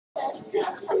You're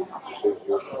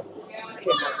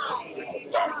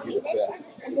the best.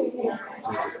 You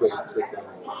just wait and click on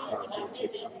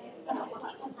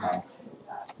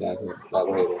that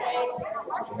way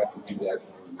you have to do that.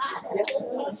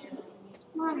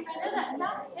 Mom,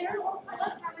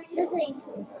 listening.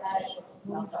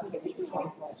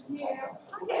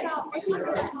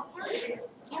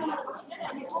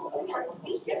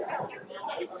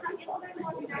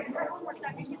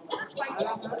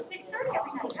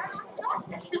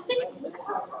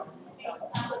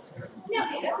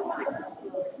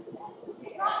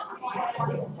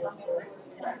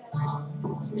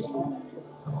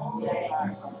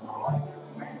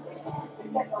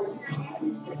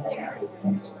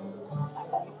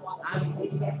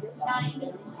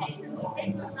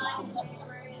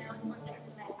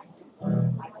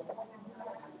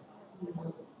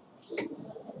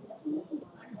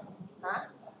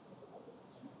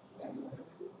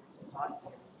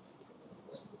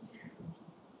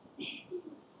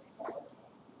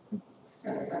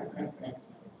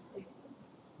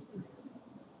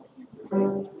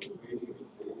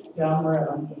 Yeah, I'm ready.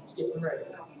 I'm getting ready.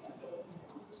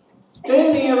 Good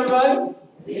evening, everybody.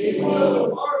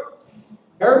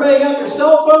 Everybody got their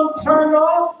cell phones turned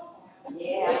off?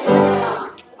 Yeah.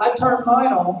 I turned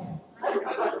mine off.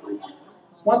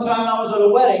 One time I was at a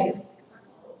wedding.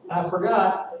 I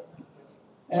forgot,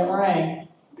 and it rang.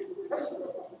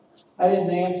 I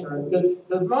didn't answer it.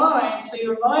 Because mine, see,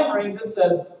 when mine rings, it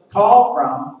says, call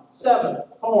from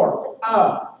 740.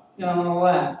 You know, and all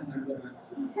that.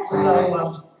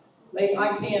 So,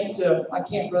 I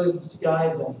can't really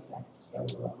disguise anything. So,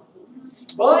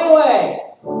 well, anyway,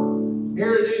 I'm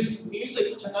here to do some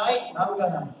music tonight, and I'm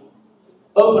going to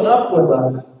open up with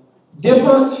a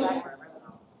different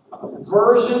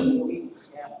version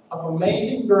of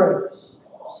Amazing Grace.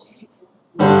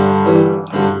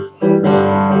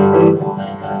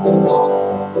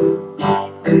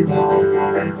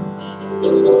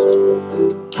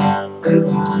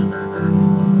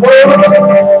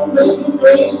 Oh, Amazing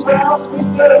Grace, how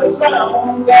sweet the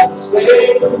sound that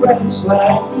saved a wretch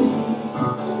like me.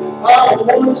 I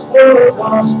once was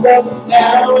lost, but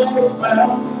now I'm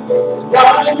found.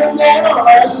 Blind, and now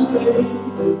I see.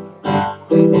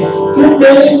 Through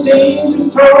many dangers,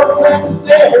 toils, and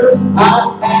snares, I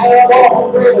have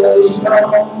already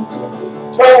known.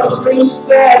 'Twas grace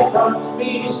that brought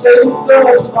me safe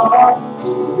thus far.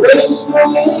 Grace will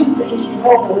lead me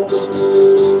home.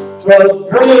 'Twas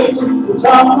grace that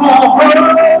taught my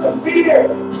heart to fear.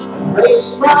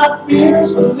 Grace my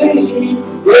fears relieved.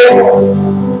 Yeah,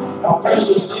 how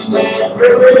precious did that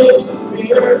grace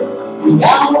appear the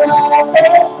hour I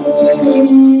first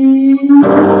believed.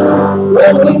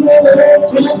 Well, we lived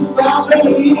 10,000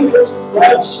 years,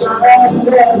 bright shining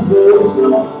as the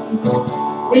sun.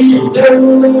 We've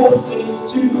known those days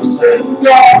to sing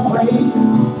God's praise,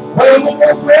 when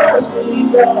was first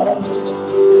begun.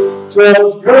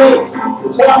 'Twas grace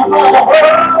that taught my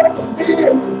heart to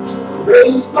fear.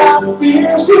 Grace my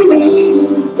fears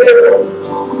relieved.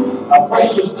 How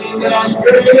precious did that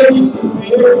grace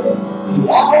appear the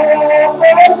hour I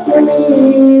first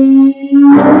believed.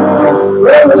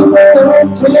 Well, we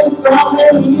lived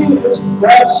 10,000 years,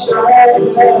 bright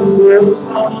shining as the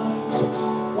sun.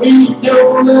 We've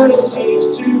known what it takes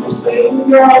to sing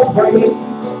God's praise,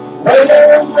 when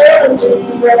and where we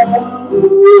are.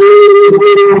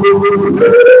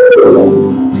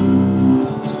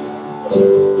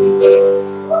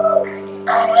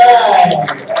 All right.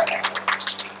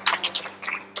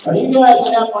 Now, you guys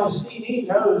that have my CD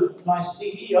knows my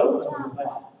CD opens with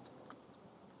that.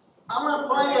 I'm going to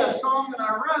play a song that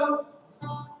I wrote,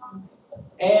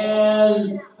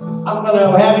 and I'm going to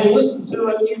have you listen to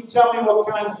it. You can tell me what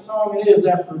kind of song it is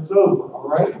after it's over, all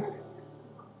right?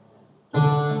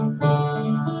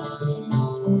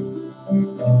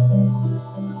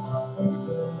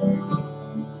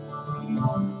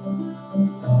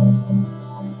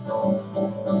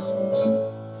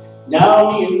 Now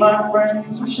me and my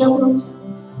friends are shepherds,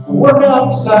 we work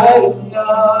outside at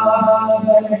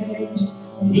night,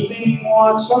 keeping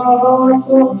watch on our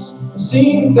flocks,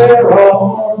 seeing they're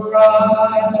all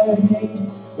right.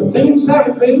 But things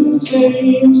haven't been the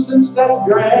same since that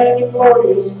grand and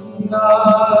glorious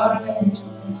night,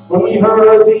 when we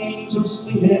heard the angels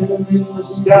singing in the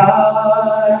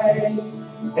sky,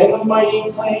 and the mighty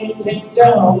acclaim came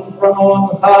down from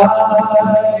on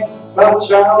high, about a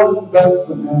child in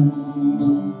Bethlehem.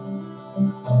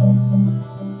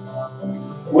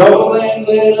 Well, the land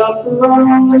lit up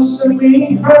around us, and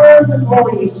we heard the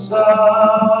glorious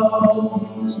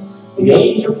sounds. The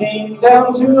angel came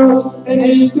down to us, and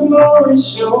his glory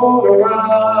shone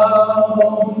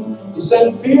around. He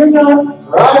said, fear not,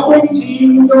 for I bring to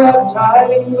you glad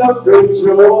tidings of great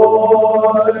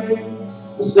joy.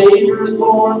 The Savior is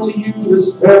born to you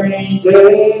this very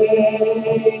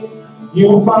day. You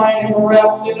will find him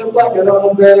wrapped in a blanket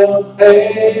on a bed of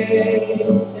hay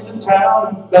in the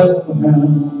town of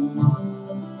Bethlehem.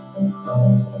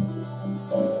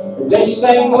 And they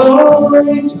sang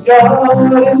glory to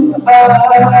God in the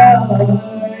highest,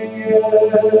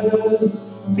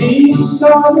 peace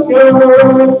on the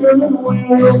earth,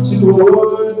 goodwill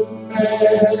toward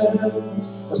men.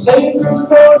 The Savior's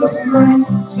born this night,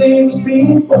 saves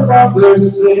people from their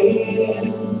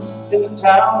sins in the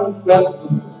town of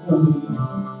Bethlehem.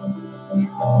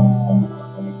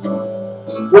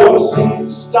 Well, the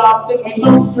saints stopped and we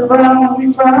looked around and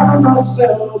we found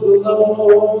ourselves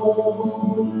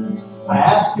alone. I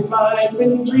asked if I'd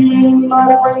been dreaming,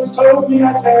 my friends told me,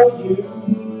 I tell you,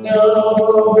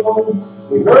 no.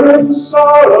 We heard and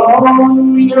saw it all,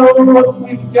 and we know what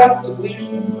we've got to do.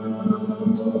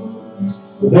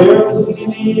 There isn't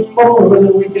any more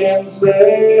that we can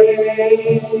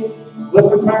say. Let's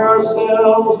prepare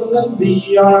ourselves and then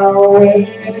be on our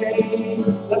way.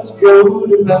 Let's go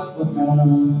to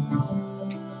Bethlehem.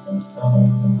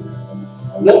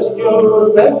 Let's go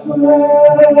to Bethlehem.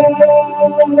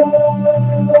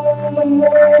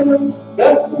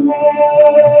 Bethlehem.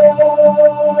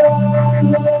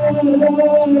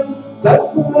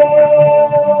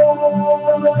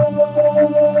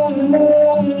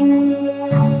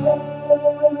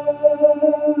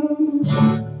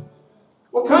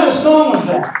 What kind of song was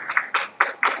that?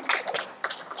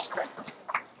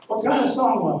 What kind of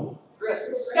song was it?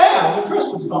 Christmas. Yeah, it was a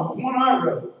Christmas song. The one I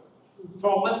wrote. It's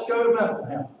called Let's Go to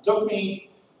Bethlehem. Took me,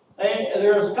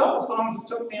 there was a couple songs that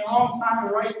took me a long time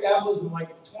to write. That was in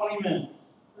like 20 minutes.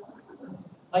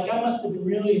 Like I must have been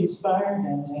really inspired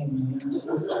that day.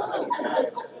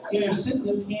 You know, sitting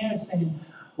at the piano saying,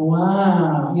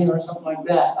 wow, you know, or something like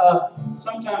that.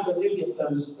 Sometimes I do get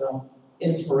those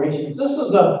inspirations. This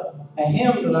is a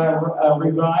hymn that I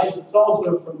revised. It's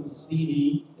also from the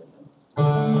CD.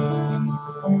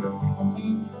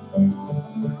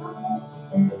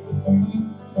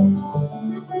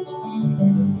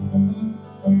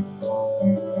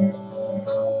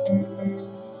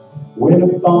 When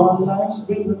upon life's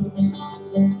billows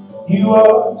you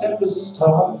are tempest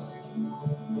tossed,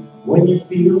 when you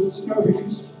feel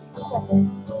discouraged,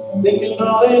 thinking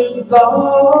all is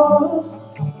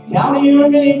lost, count your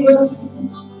many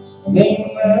blessings,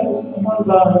 name them one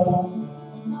by one,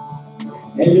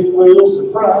 and it will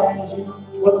surprise you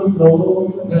what the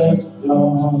Lord has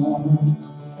done.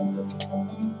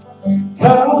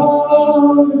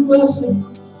 Count your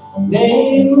blessings,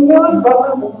 name one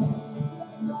by one.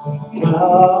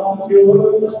 Count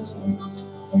your blessings,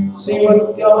 see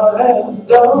what God has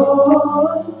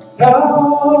done.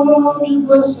 Count your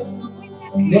blessings,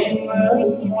 name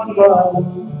them one by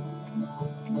one.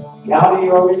 Count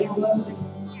your many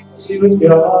blessings, see what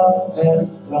God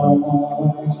has done.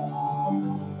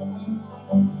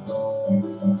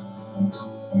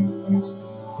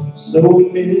 So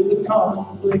amid the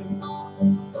conflict,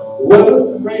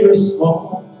 whether great or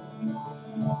small,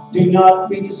 do not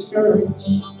be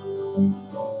discouraged.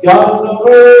 God's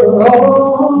over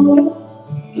all.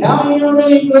 Count your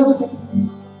many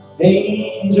blessings,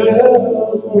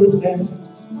 angels will attend.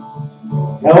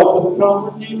 Help and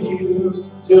comfort give you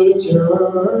till the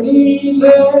journey's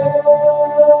end.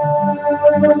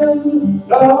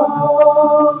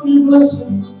 Count your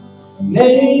blessings,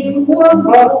 name one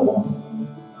by one.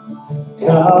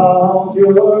 Count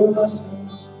your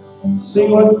blessings, see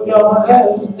what God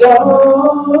has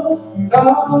done.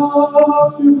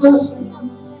 Count your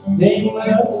blessings, name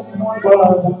them one by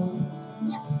one.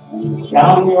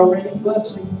 Count your many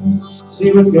blessings,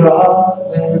 see what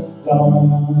God has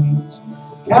done.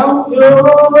 Count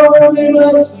your many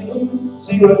blessings,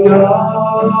 see what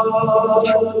God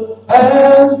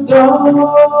has done.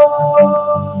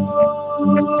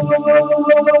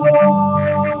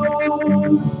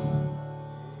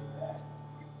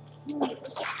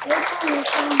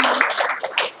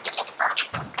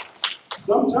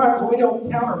 Sometimes we don't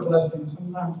count our blessings.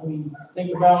 Sometimes we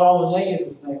think about all the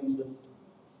negative things that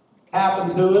happen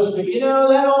to us. But you know,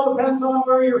 that all depends on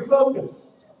where you're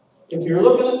focused. If you're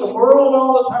looking at the world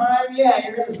all the time, yeah,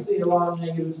 you're going to see a lot of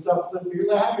negative stuff. But if you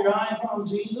have your eyes on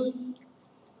Jesus,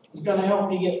 He's going to help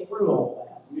you get through all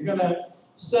that. You're going to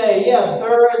say, yes,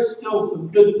 there is still some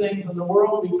good things in the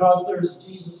world because there's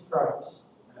Jesus Christ.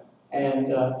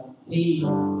 And He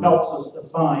helps us to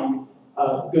find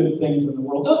good things in the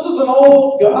world. This is an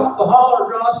old Up the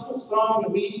Holler gospel song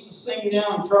that we used to sing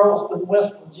down in Charleston,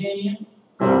 West Virginia.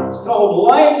 It's called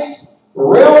Life's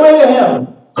Railway to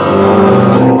Heaven. Life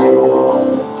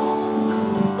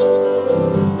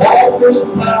is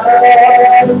like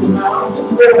a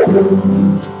mountain road,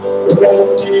 with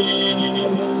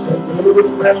tears and good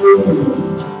friends.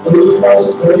 We must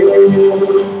stay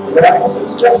right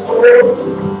successful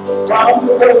from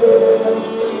the way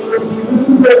to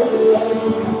the way.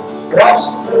 Watch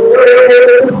the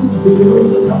words through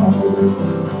the dawn.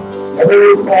 Never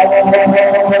fall,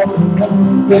 never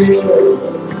fail.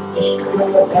 Keep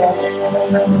your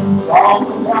hands on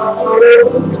the Bible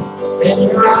and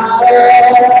your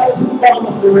eyes upon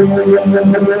the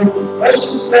wind.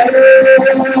 Precious sand,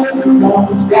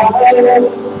 God's guide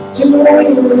to the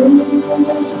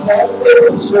wings that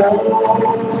will show.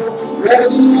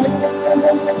 Ready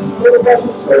for the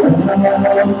turn,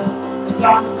 and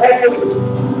God's faith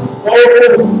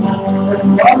over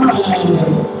my mind.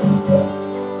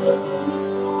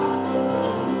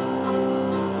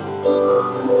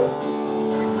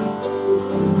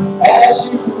 As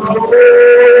you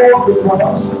roll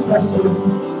across the vessel,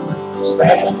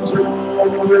 stand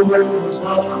tall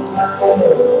sometime.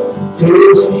 You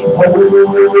keep hope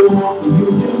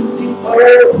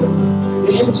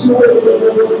into it,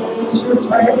 your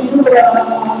train of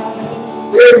life.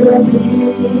 There will be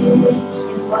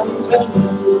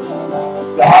superintendent,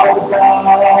 God,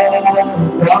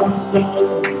 God, Son.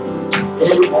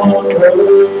 In one way,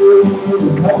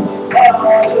 nothing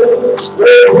matters.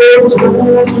 We're to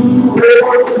where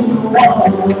you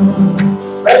want.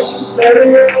 Precious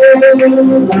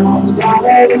sand, God's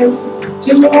guided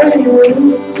to your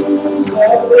wings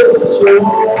at the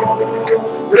shore.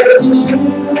 Ready to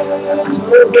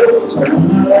return.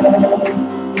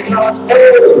 God's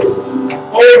way.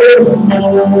 Oh,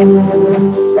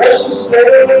 precious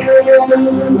sand,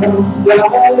 God's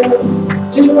guided.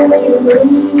 To the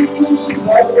wings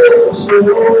at the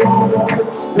shore,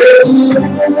 ready to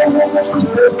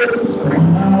return.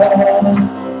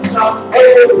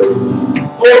 Someday,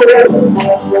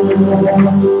 forevermore,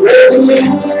 ready to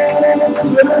return.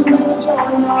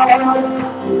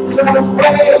 Someday,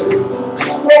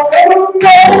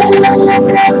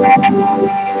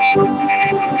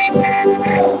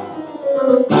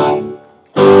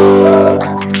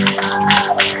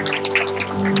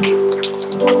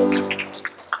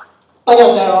 I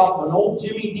got that off an old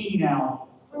Jimmy Dean album.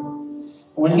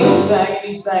 When he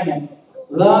sang it,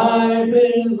 life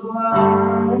is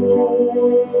life,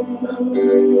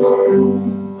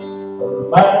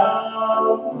 bound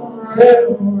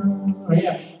forever.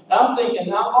 Yeah. I'm thinking,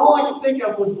 now all I could think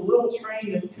of was the little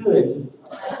train that could.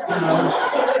 You know,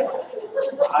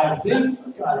 I think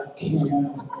I can.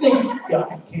 I think I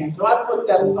can. So I put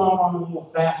that song on a little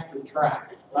faster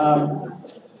track.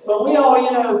 But we all,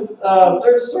 you know,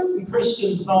 there's certain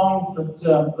Christian songs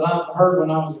that I heard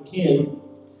when I was a kid.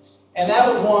 And that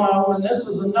was one of them, and this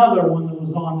is another one that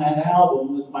was on that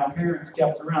album that my parents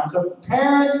kept around. So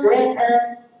parents,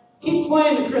 grandparents, keep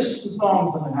playing the Christian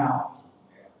songs in the house.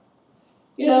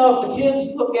 You know, if the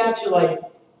kids look at you like,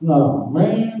 no,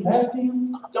 man, that's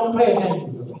you, don't pay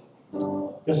attention to them.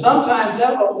 Because sometimes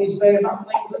that's what we say about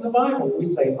things in the Bible. We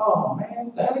say, oh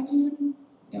man, that again?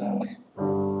 You know.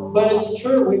 But it's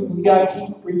true. We've got to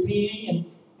keep repeating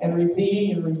and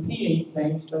repeating and repeating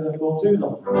things so that we'll do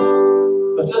them.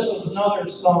 But this is another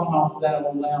song off of that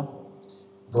old album.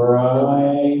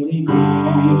 Brightly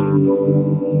beams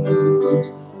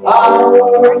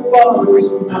our Father's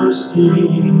mercy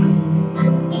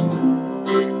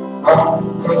from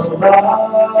the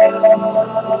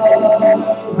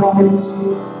lighthouse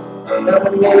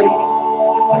never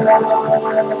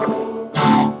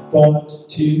but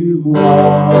to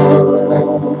us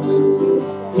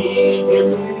He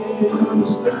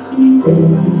gives the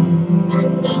keeping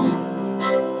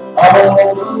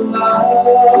all the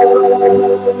nights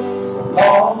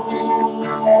along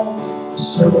the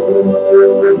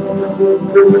shore.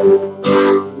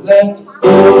 Let the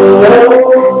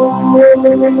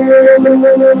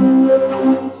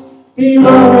be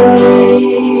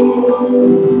burning,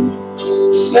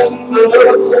 set the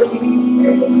queen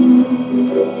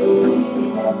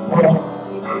across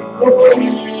the way.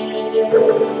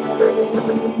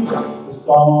 The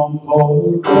song for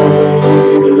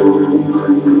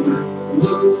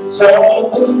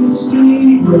turn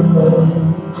see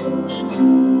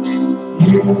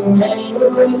you may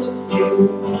rescue,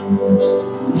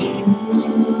 you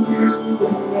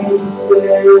may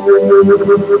save.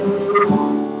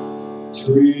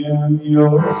 Trim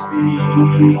your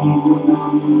feet,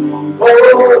 oh,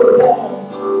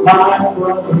 my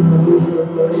brother.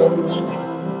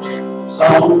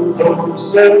 Some folks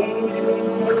say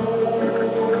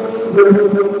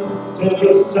to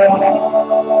the sun,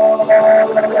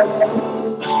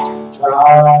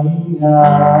 crying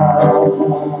out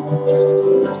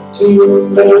to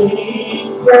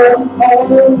make them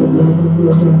whole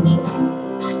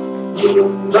in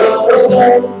the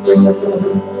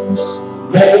darkness.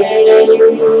 May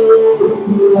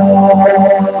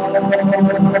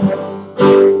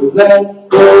let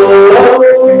the Lord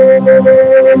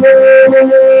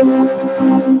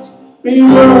be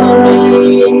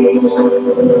willing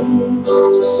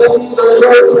to set the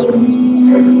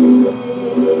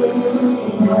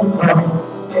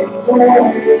across the way.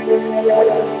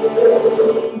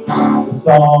 The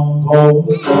song called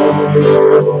the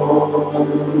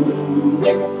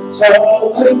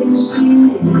child and see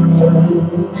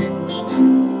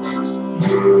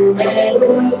you may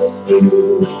rescue,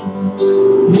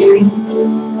 you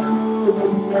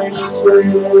may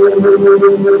save.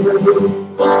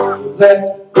 Let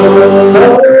the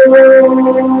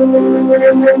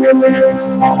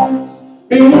Lord's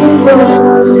be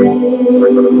burning,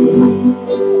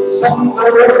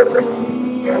 somebody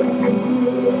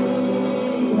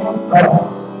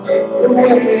across the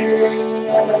way.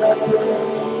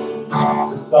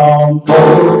 The song come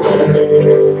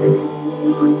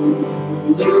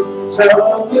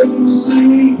and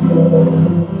see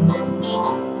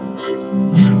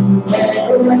you may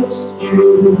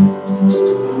rescue,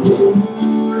 you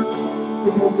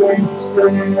may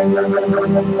save.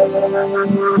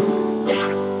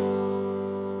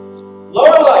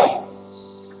 Lord Lights.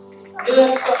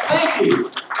 Thank you.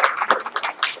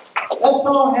 That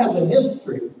song has a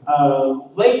history.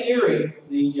 Lake Erie,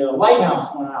 the lighthouse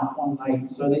went out one night,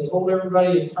 so they told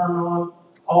everybody to turn on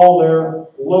all their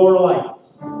lower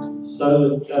lights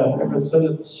so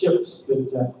that the ships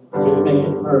could make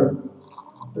it through.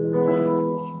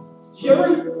 Do you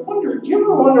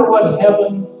ever wonder what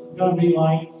heaven is going to be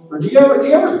like? Or do you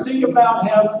ever think about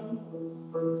heaven?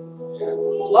 A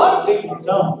lot of people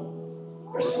don't.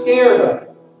 They're scared of it.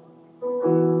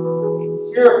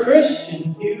 If you're a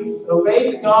Christian, if you've obeyed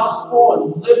the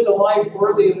gospel and lived a life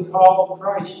worthy of the call of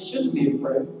Christ, you shouldn't be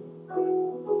afraid.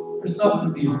 There's nothing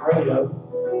to be afraid of.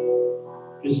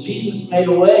 Because Jesus made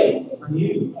a way for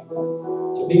you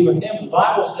to be with Him. The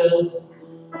Bible says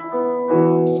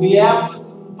to be absent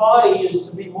from the body is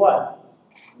to be what?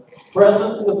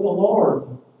 Present with the Lord.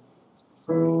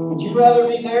 Would you rather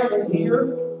be there than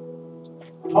here?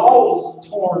 Paul was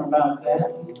torn about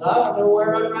that. He said, I don't know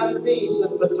where I'd rather be. He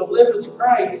said, but to live is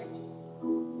Christ.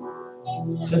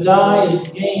 To die is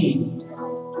gain.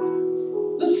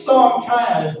 This song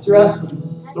kind of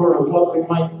addresses sort of what we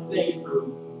might think or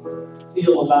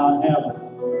feel about heaven.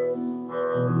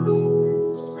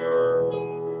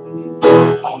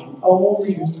 I can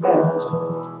only imagine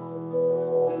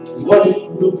what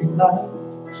it will be like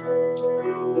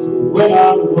when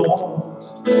I walk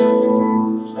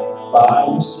by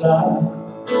your side.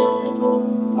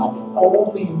 I can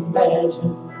only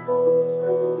imagine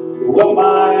what my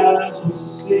eyes will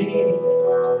see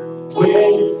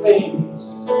when your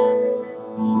face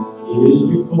is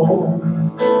before me.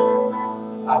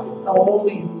 I can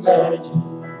only imagine.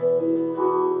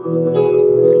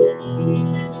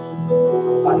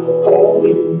 I can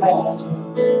only imagine.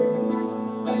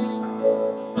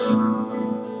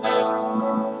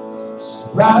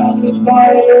 Surrounded by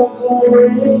your glory,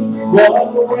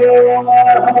 what will my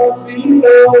heart feel?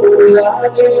 I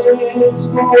dance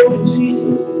for you,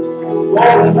 Jesus.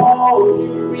 All in all,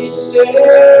 you be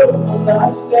still. Will I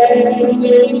stand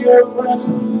in your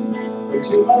presence? Or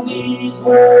to my knees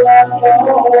will I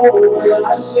fall? Will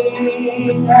I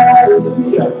sing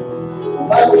hallelujah?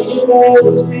 Will I be able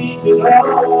to speak it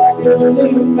all? I can only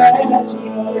imagine.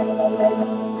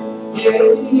 Yeah,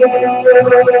 yeah. I can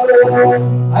only imagine.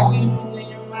 I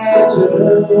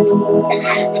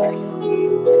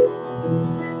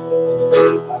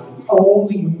can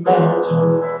only imagine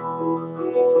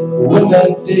when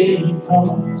that day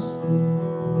comes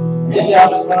and I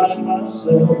find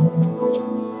myself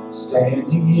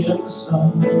standing in the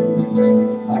sun.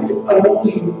 I can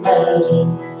only imagine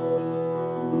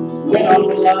when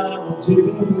all I will do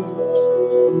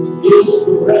is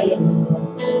forever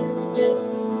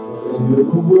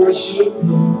worship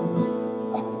you.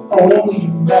 I can only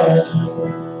imagine.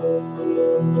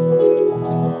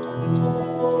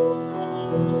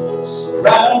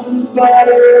 Surrounded by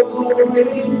your glory,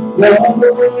 all the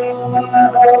world my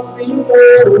heart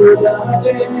feels. I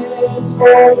dance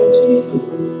for you, Jesus.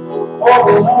 All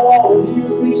in all, you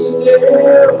be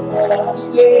still. When I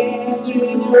stand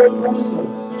in your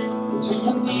presence, to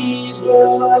my knees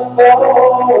will I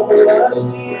fall. Will I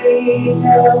sing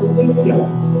hallelujah?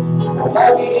 Will I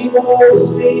be able to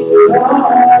speak it all?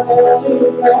 I can only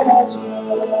imagine.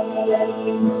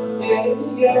 Yeah, I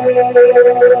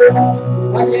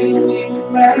can't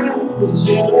imagine.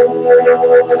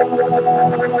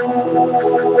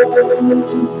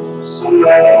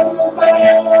 Somewhere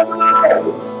back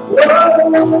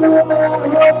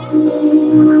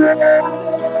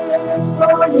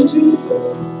for you,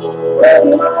 Jesus.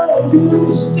 When I do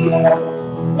still,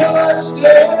 will I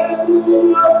stand in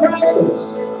your presence?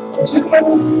 To my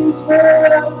knees when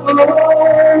I fall,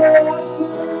 I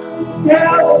sing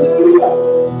hallelujah.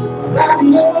 I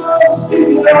know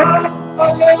speaking of,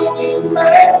 I can't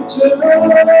imagine.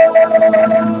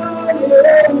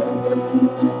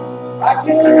 I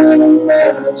can't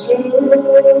imagine.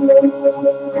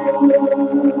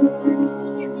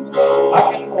 I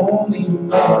can only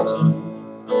imagine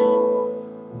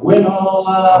when all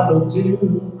I will do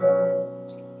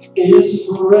is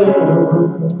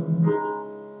forever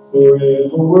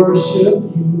worship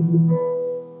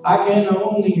you. I can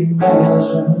only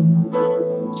imagine.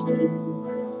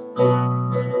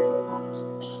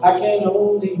 I can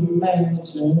only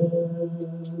imagine.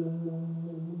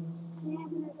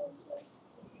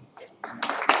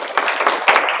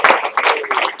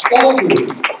 Thank you.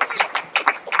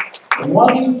 And one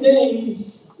of these days,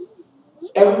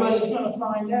 everybody's going to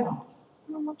find out.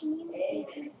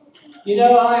 You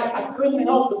know, I couldn't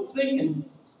help but thinking,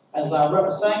 as I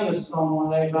sang this song one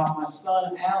day about my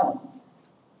son Alan.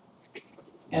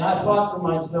 And I thought to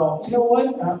myself, you know what?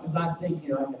 Because I'm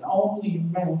thinking, I can only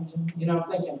imagine. You know, I'm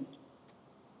thinking,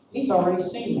 he's already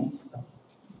seen that stuff.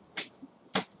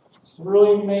 It's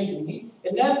really amazing.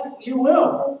 And that you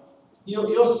will.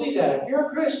 You'll see that. If you're a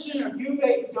Christian, if you've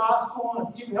made the gospel, and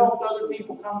if you've helped other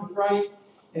people come to Christ,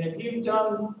 and if you've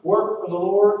done work for the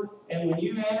Lord, and when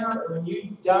you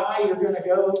die, you're going to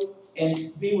go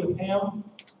and be with Him.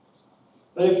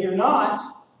 But if you're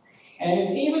not,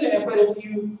 but if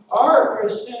you are a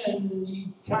Christian and you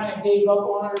kind of gave up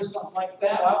on it or something like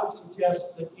that, I would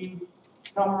suggest that you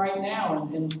come right now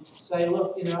and say,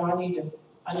 look, you know, I need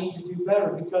to do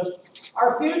better, because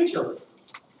our future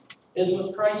is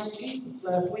with Christ Jesus.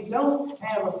 And if we don't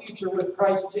have a future with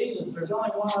Christ Jesus, there's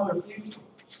only one other future.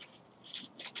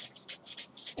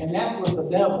 And that's with the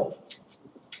devil.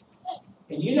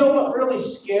 And you know what really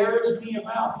scares me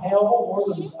about hell more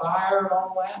than fire and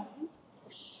all that?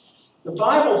 The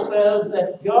Bible says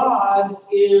that God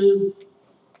is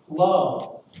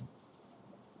love.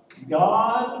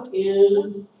 God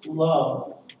is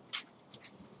love.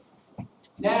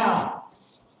 Now,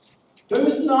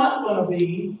 who's not going to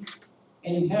be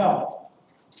in hell?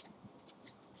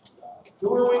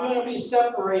 Who are we going to be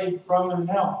separated from in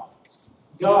hell?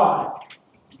 God.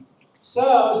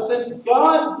 So, since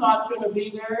God's not going to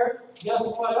be there, guess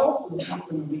what else is not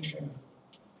going to be there?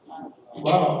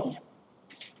 Love.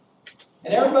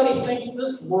 And everybody thinks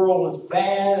this world is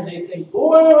bad, and they think,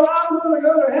 boy, when I'm going to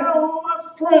go to hell, all my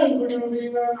friends are going to be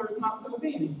there. There's not going to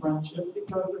be any friendship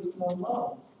because there's no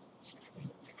love.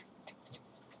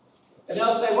 And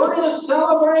they'll say, we're going to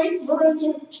celebrate.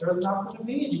 There's not going to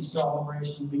be any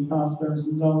celebration because there's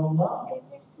no love.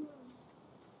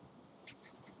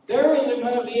 There isn't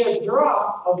going to be a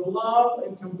drop of love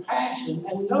and compassion,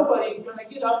 and nobody's going to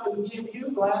get up and give you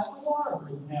a glass of water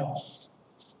in hell.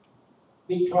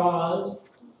 Because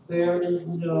there is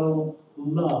no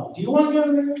love. Do you want to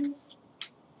go there?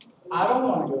 I don't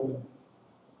want to go there.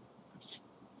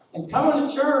 And coming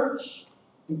to church,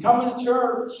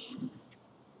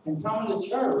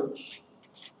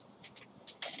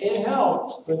 it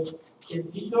helps. But if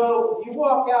you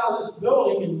walk out of this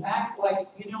building and act like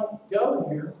you don't go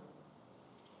here,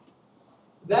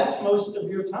 that's most of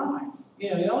your time.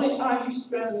 You know, the only time you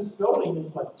spend in this building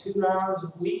is like 2 hours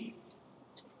a week.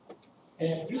 And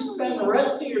if you spend the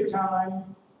rest of your time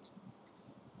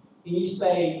and you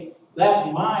say, that's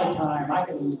my time, I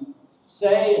can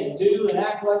say and do and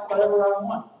act like whatever I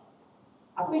want,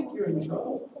 I think you're in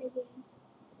trouble.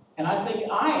 And I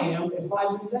think I am if I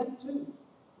do that too.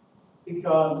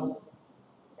 Because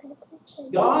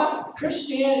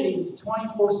Christianity is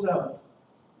 24/7.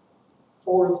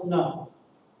 Or it's not.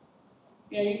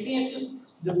 You know, you can't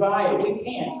just divide it. We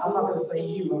can't. I'm not going to say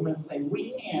you. I'm going to say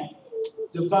we can't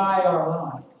divide our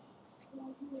lives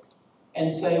and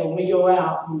say when we go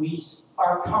out and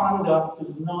our conduct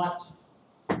is not,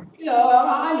 you know,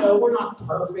 I know we're not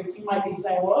perfect. You might be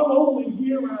saying, well, I'm only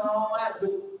human and all that,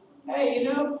 but hey, you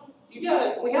know,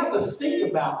 we have to think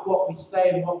about what we say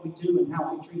and what we do and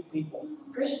how we treat people.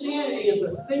 Christianity is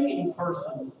a thinking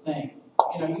person's thing.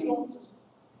 You know, you don't just.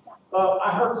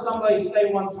 I heard somebody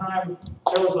say one time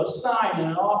there was a sign in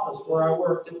an office where I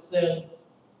worked that said,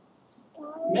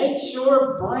 make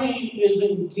sure brain is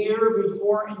in gear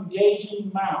before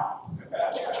engaging mouth.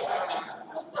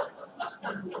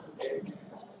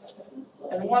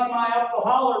 And one of my up the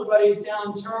holler buddies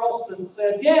down in Charleston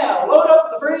said, yeah, load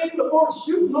up the brain before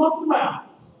shooting off the mouth.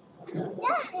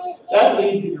 That's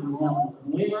easy to remember.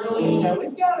 We really,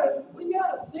 we've got to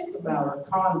think about our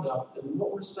conduct and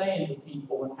what we're saying to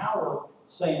people and how we're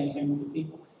saying things to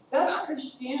people. That's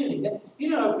Christianity. If you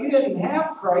didn't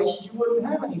have Christ, you wouldn't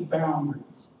have any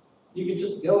boundaries. You could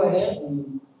just go ahead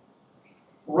and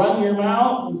run your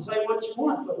mouth and say what you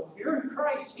want. But if you're in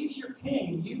Christ, He's your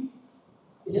King. You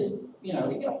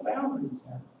got boundaries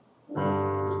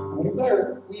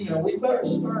there. We better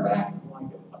start acting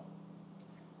like it.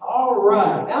 All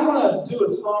right, I'm going to do a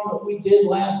song that we did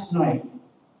last night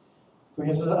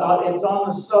because it's on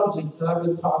the subject that I've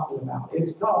been talking about.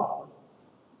 It's called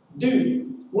 "Do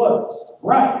What's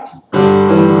Right."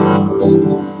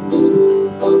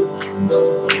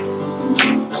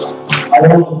 I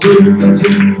want to do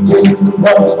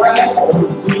what's right. I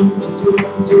want to do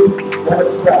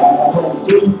what's right. I want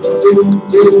to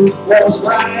do what's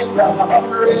right. I'm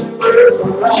hungry and thirsty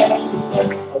for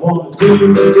righteousness. I want to do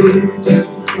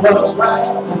what's right. I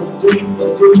want to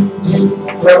do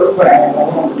what's right. I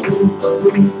want to do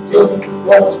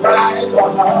what's right.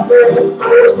 I'm hungry and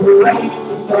thirsty for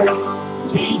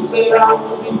righteousness. Jesus said I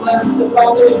will be blessed if I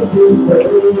live His way.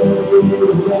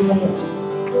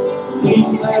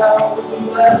 Jesus said I will be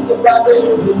blessed if I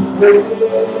live His way.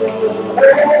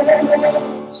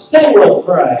 Say what's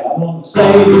right. I want to say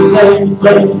what's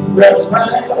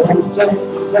right. I want to say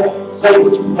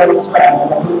what's right. I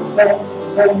want to say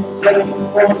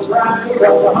what's right.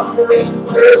 I'm hungry and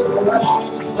thirsty for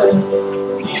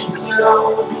righteousness. Jesus said I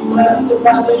will be blessed if I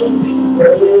live His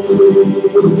way.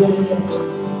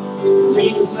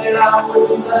 Jesus said I will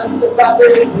be blessed if I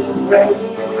live His way.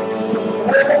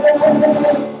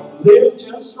 Live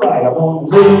just right. I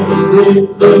want to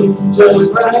live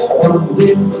just right. I want to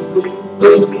live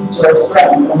just right.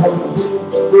 I want to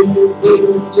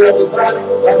live just right.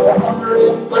 Like a hungry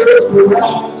and thirsty for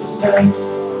righteousness.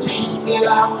 Jesus said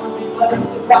I will be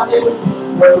blessed if I live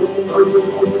His way.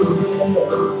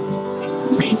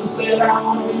 Jesus said I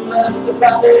will be blessed if I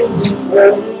live His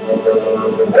way.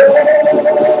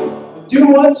 Do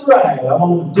what's right. I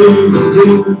want to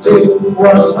do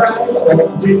what's right. I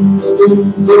want to do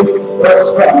what's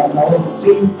right. I want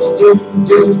to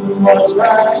do what's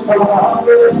right. I'm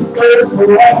hungry and thirsty for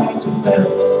righteousness.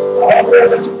 I'm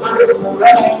hungry and thirsty for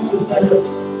righteousness.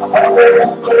 I'm hungry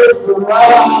and thirsty for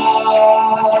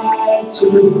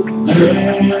righteousness.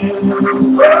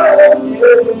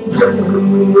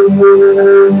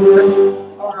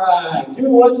 All right, do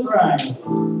what's right.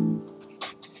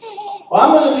 Well,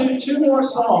 I'm going to do 2 more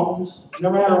songs, no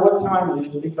matter what time it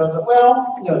is, because,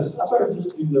 yes, I better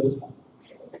just do this one.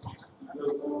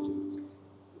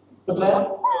 What's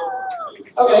that?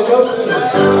 Okay, go for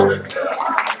it.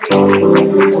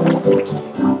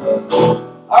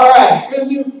 All right, you're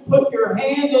going to put your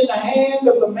hand in the hand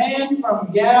of the man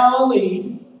from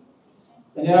Galilee,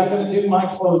 and then I'm going to do my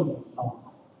closing song.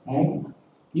 Okay?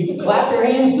 You can clap your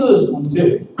hands to this one,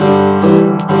 too.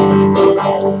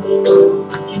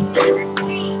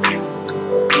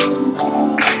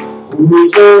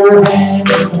 Put your hand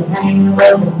in the hand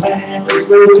of the man who's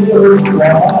living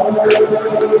water.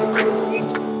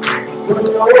 Put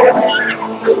your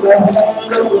hand in the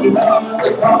hand of the man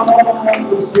who's calm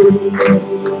the sea.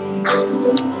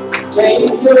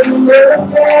 Take a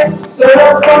look at so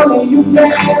funny you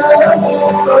can't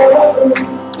understand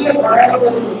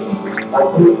differently. I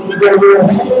put your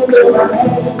hand in the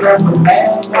hand of the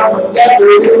man from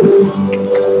Galilee.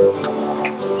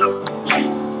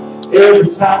 Every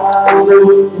time I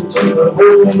look into the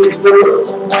Holy Spirit,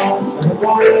 when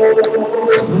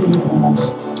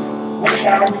I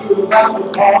read about the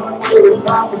part where the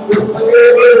prophets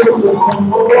declare the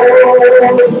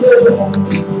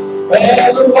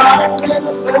and the wise and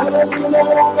the sons and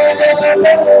the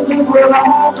men were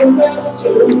all confessed to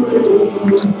me.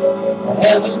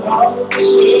 And the prophets the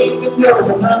sheep and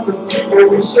none of the people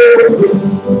we serve.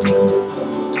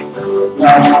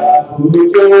 God, put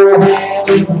your hand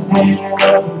in the hand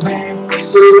of the man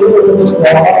still in the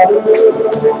water.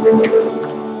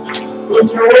 Put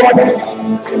your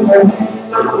hand in the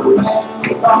hand of the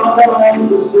man on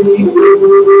the sea.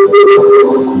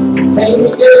 Take a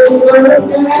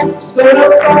look at so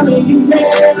funny you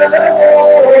can't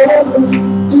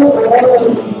do it.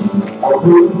 I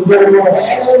put your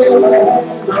hand in the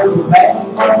hand of the man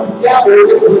from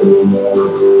Galilee.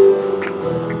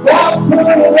 God put it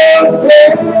up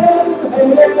there,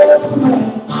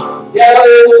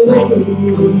 Galilee.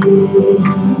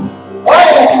 Oh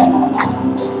yeah!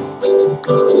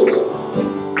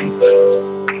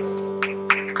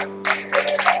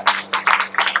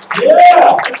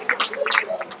 Yeah!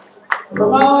 For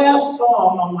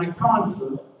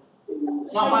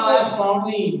It's not my last song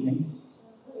in the evenings.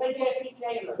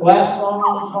 Last song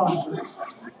on the concert.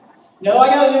 No, I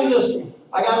got to do this one.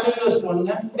 I got to do this one.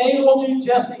 Maybe we'll do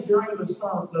Jesse during the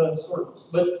service.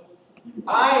 But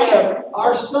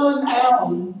our son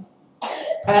Alan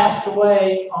passed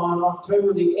away on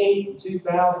October the 8th,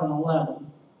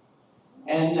 2011.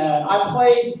 And I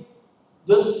played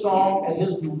this song at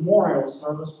his memorial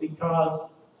service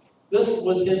because this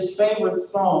was his favorite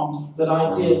song that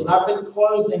I did. And I've been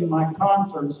closing my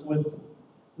concerts with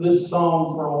this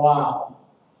song for a while.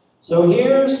 So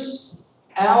here's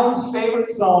Alan's favorite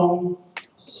song,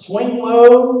 Swing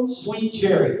Low, Sweet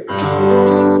Cherry.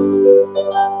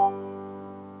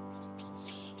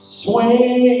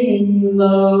 Swing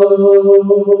low,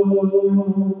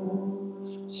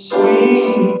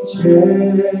 sweet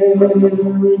cherry,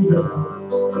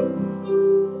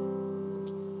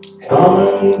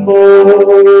 coming for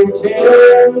to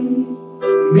carry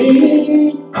me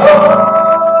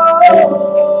home.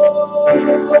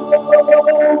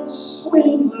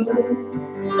 Swing low,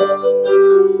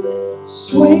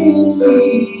 sweet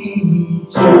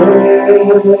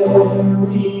cherry,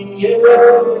 yeah.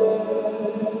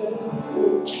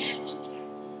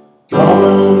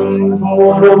 Coming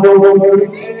for to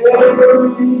carry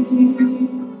me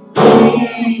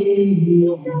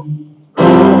home.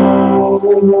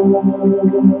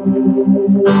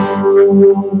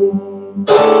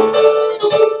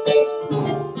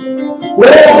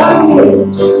 Well, I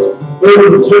went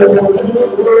over to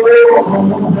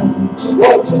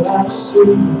what did I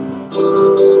see?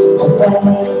 I'm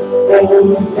coming over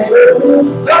to carry me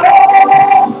home.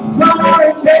 Come on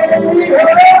and carry me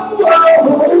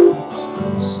home.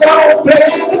 So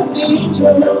bad me too.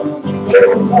 They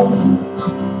were coming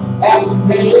after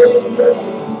me.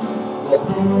 They're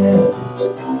coming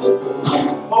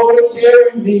for to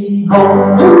carry me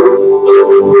home.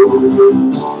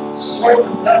 Swing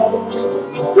down,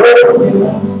 rolling,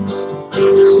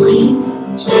 sweet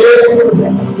cherry.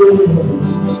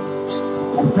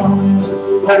 I'm coming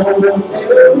over to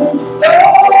carry me home.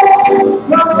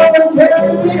 Come on and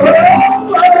carry me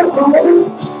home.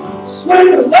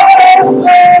 Swing along,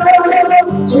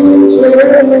 sweet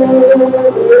cherry.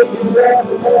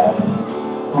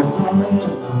 I'm coming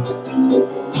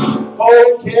for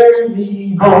to carry me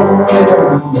home.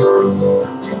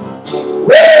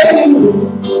 Well,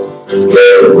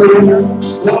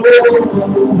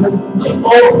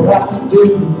 oh, I do.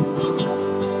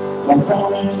 I'm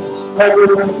coming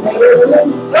over to carry me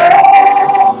home.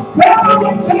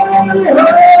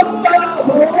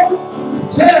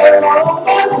 Tell all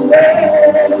my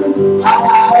friends I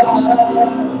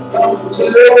come to.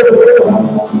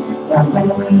 I'm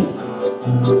coming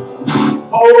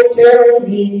for to carry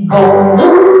me home.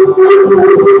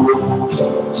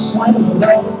 Swing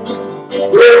down,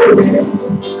 rolling,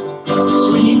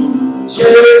 sweet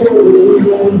cherry.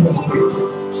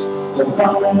 I'm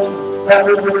coming over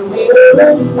to carry me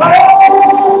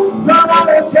home. Come on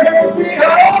and carry me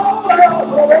home.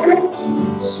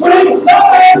 Swing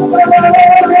down,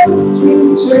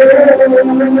 sweet cherry.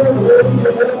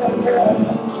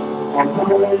 I'm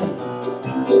coming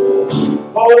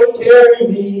for to carry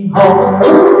me home.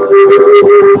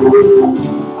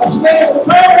 I said,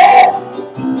 come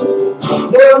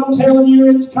Lord, I'm telling you,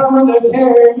 it's coming to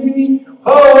carry me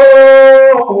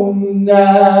home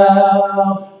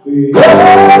now.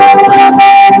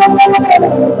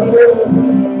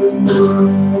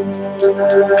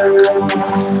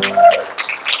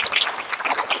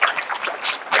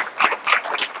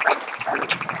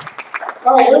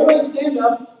 All right, everybody stand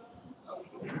up.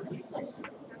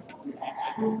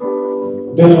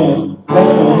 Bend,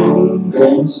 bend,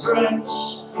 and stretch.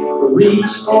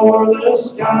 Reach for the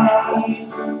sky.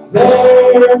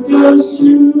 There goes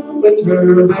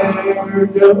Jupiter.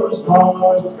 There goes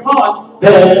Mars. Come on.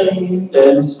 Bend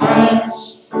and stretch.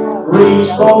 Reach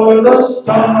for the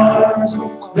stars.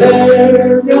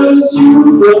 There goes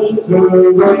Jupiter.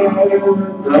 There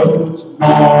goes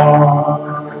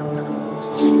Mars.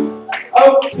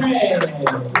 Okay.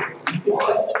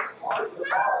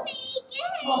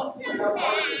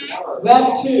 That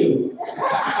too.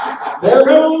 There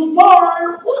goes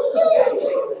Marvin.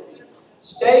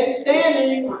 Stay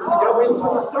standing. Go into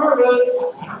the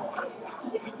service.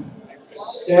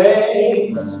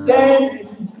 Stay standing.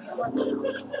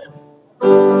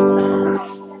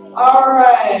 All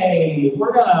right.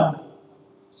 We're going to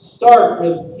start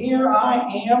with Here I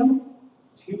Am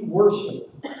to Worship.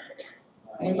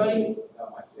 Anybody?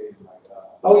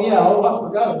 Oh, yeah. Oh, I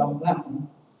forgot about that one.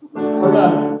 We're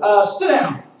going to sit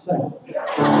down. Sit down.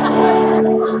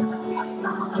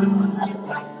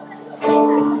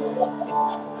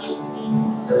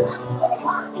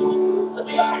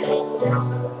 I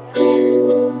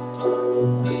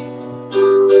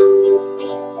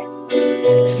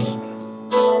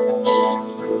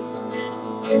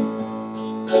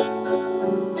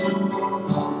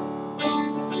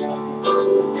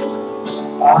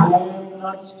am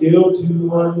not skilled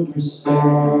to understand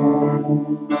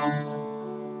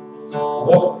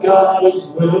what God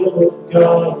is will, what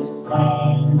God is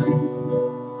plan.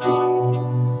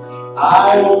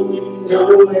 I only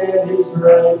know that His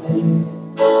right hand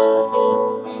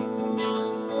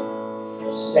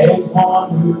stands one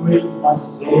who is my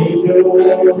Savior.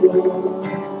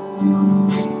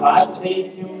 I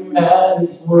take Him at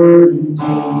His word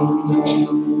indeed.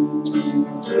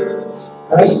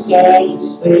 Christ died to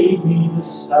save me,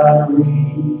 this I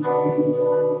read.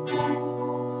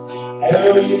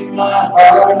 And in my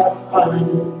heart I find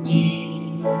a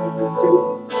need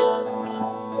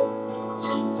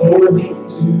for Him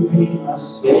to be my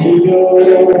Savior,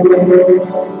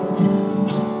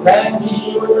 that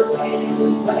He will leave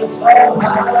His place on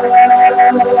high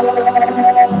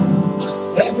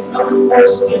and come for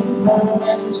sinful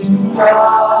men to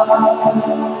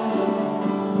die.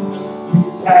 You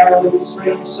counted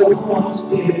straight, so once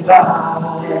did I.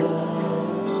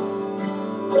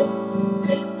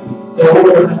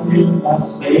 Before I knew my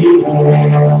Savior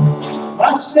loves,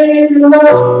 my Savior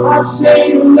lives,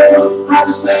 my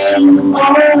Savior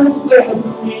always there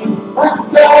for me. My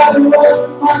God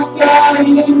loves, my God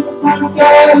is, my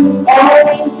God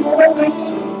always for me.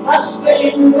 My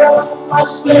Savior loves, my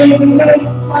Savior lives,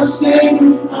 my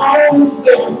Savior always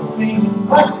there for me.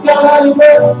 My God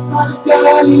loves, my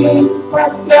God is, my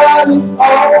God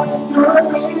always for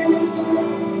me.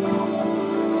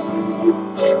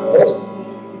 Yes,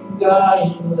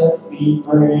 dying, let me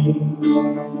bring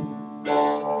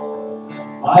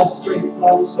my strength,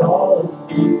 my solace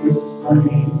through this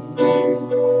spring,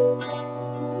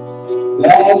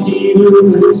 that He who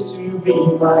lives to be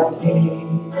my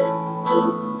King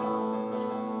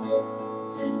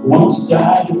once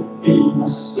died to be my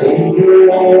Savior,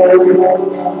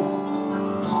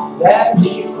 that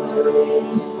He will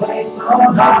leave His place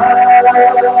on high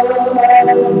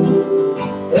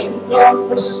and come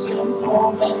for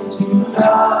sinful men to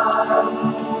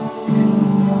die.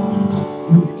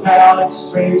 You counted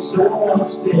straight, so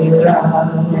once did I.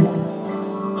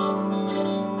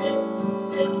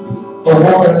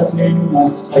 Before I knew my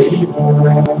Savior,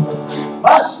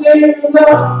 my Savior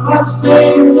loves, my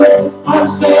Savior lives, my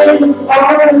Savior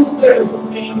always there for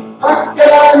me. My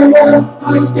God loves,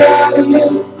 my God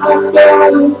is, my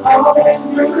God always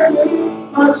there for me.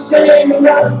 My Savior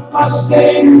loves, my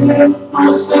Savior lives, my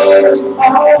Savior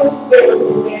always there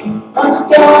for me. My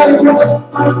God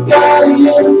loves, my God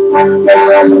is, my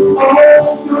God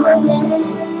always there for me.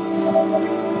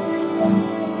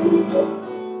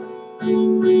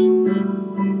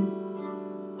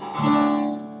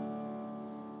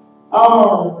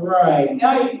 All right,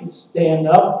 now you can stand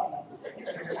up.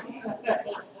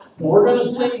 We're going to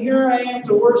sing Here I Am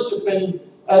to Worship. And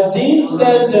Dean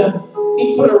said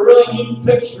he put a really neat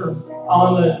picture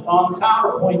on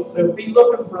PowerPoint, so be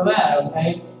looking for that,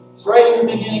 okay? It's right at the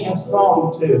beginning of the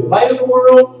song, too. Light of the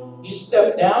world, you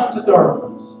step down into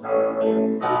darkness.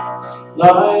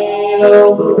 Light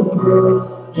of the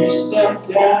world, you step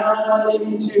down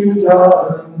into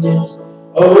darkness.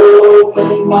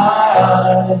 Open my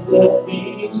eyes, let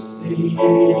me see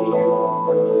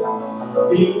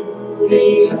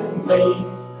beauty that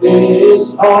makes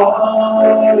this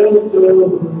heart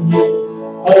adore you.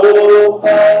 Open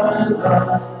my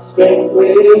eyes, spend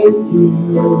with you.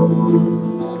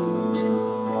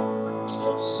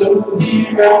 So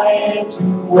here I am to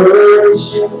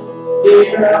worship,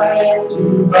 here I am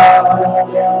to bow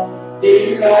down,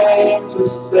 here I am to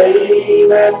say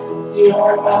that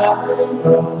You're my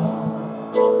God.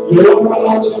 You're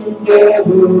altogether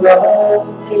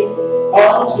lovely,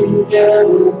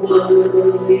 altogether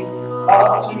worthy,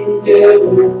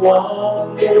 altogether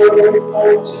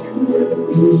wonderful to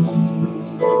me.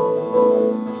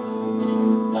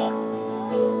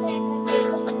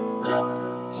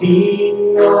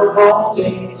 King of all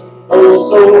days, oh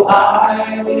so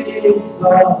highly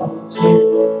exalted,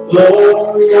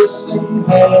 glorious in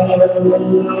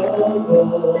heaven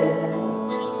above.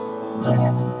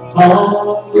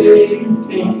 Humbly you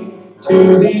came to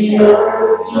the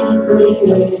earth you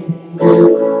created,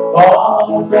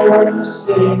 all for our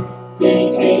sake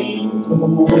became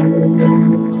poor.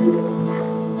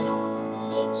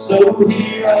 So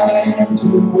here I am to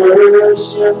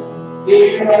worship,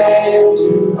 here I am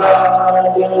to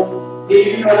bow down,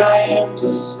 here I am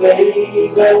to say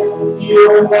that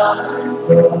You're my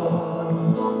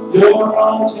God. You're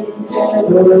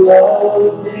altogether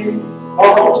lovely,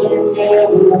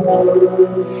 altogether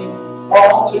worthy,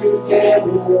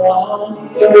 altogether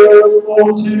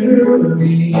wonderful to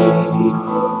me.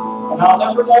 And I'll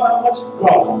never know how much it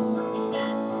costs.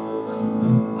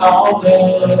 I'll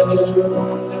never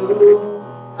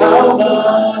know how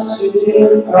much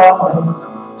it costs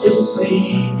to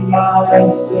see my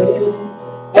sin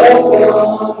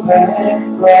upon that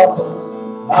cross.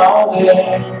 I'll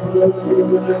never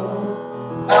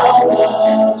know how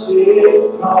much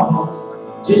it costs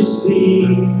to see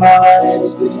my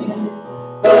sin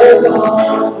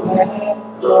upon that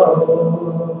cross.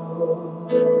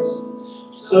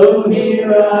 So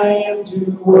here I am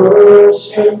to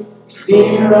worship,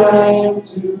 here I am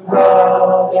to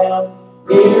bow down,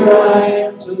 here I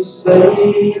am to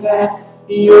say that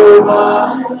you're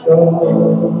my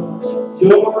God.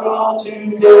 You're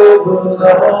altogether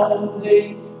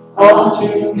lovely,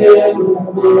 altogether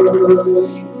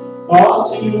worthy,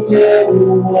 altogether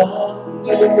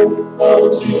wonderful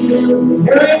to me.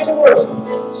 Here I am to worship.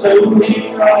 So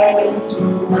here I am to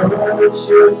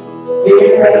worship,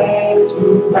 here I am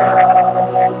to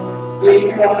bow down,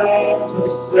 here I am to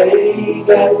say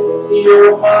that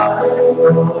you're my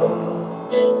God.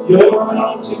 You're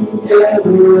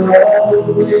altogether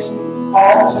lovely,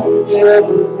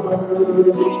 altogether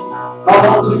worthy,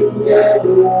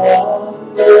 altogether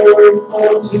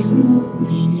wonderful to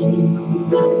me.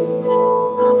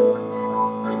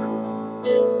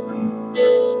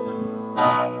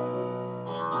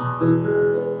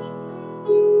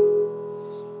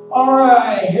 All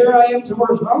right, here I am to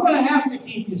worship. I'm going to have to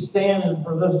keep you standing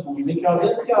for this one because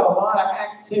it's got a lot of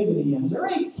activity in it. Is there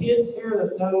any kids here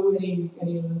that know any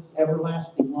of this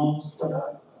everlasting love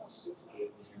story?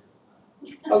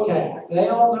 Okay, they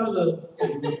all know the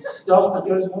stuff that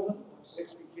goes with it?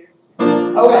 60 kids.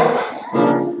 Okay.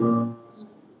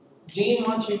 Gene,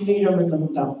 why don't you lead them in the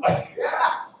no. Okay.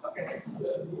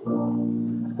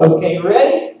 Okay,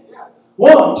 ready?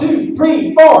 1, 2,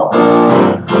 3, 4.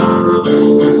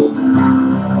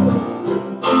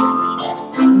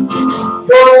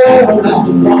 Your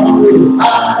everlasting love is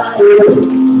higher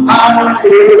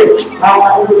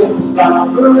than the sky.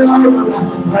 Your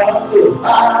everlasting love is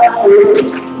higher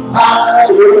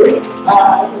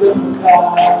than the sky.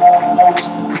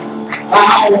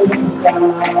 Higher than the sky.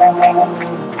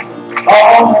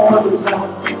 All wonders of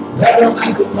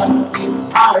everlasting love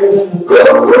is higher than the sky.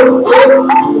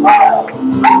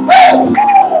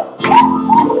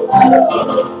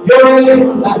 Your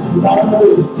everlasting love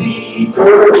is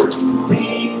deeper than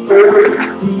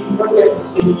the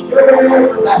sea. Your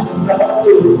everlasting love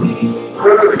is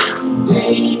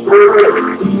deeper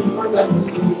than the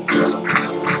sea.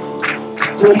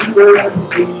 Deeper than the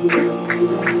sea.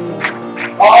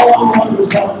 All the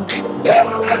wonders of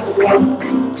everlasting love,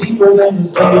 deeper than the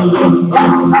sea.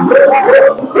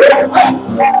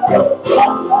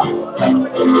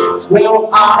 Well,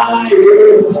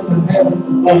 higher than the heavens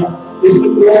above is the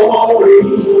glory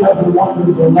of the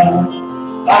wonderful love.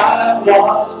 I'm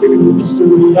lost in the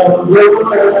mystery of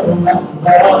your everlasting love.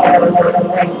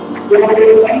 Your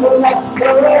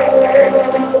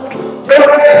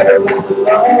everlasting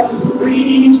love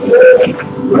reaching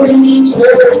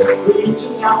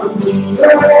out to me.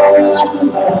 Your everlasting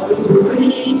love is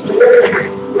reaching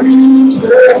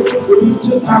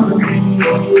out to me.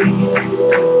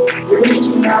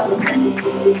 Reaching out to me.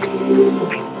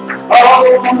 All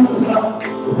the wonders of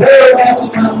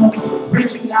everlasting love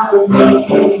reaching out to me.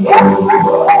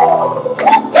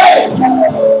 Hey!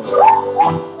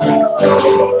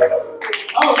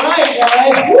 All right,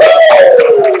 guys. Woo!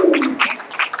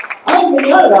 I haven't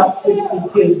got about 60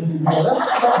 kids in here. That's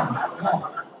fun.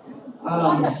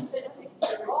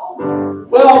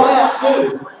 Well, that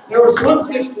too. There was one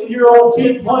 60-year-old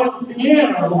kid playing the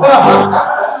piano.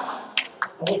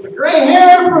 With the gray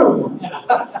hair improving.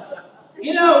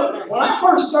 You know, when I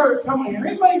first started coming here,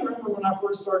 anybody remember when I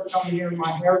first started coming here, my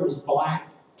hair was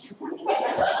black?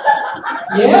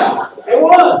 Yeah, it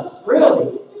was,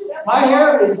 really. My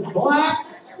hair is black.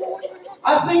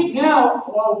 I think now,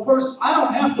 well, of course, I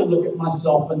don't have to look at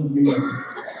myself in the mirror.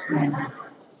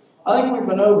 I think we've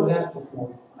been over that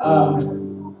before.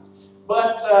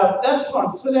 But that's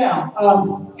fun. Sit down.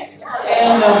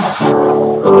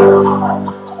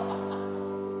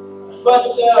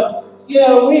 You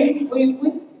know,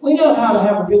 we know how to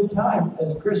have a good time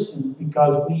as Christians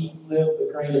because we live the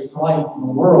greatest life in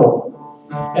the world.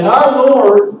 And our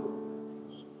Lord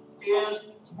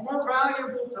is more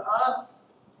valuable to us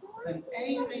than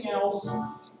anything else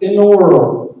in the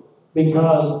world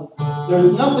because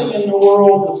there's nothing in the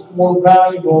world that's more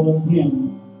valuable than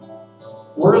Him.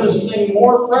 We're going to sing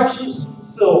more precious than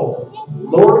silver.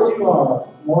 Lord, you are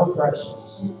more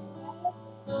precious.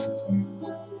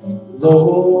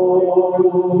 Lord,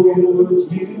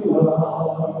 you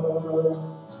are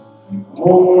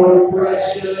more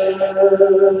precious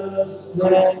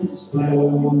than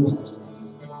snow.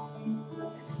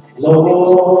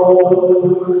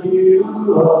 Lord, you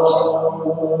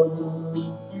are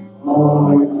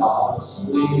more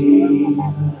costly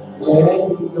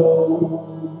than gold.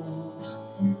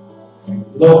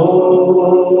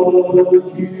 Lord,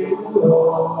 you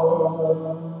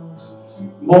are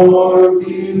more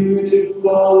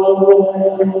beautiful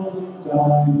than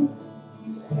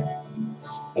diamonds,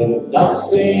 and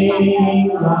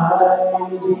nothing I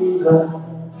desire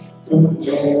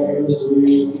compares with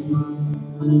you.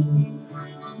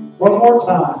 One more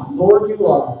time. Lord, you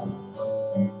are.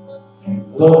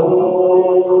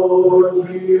 Lord,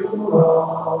 you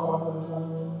are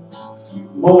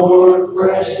more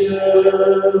precious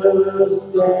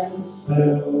than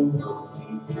silver.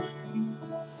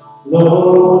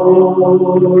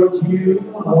 Lord, you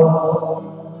are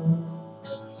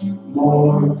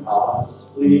more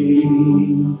costly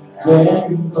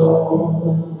than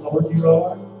gold. Lord, you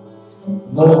are.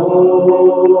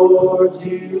 Lord,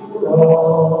 you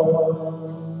are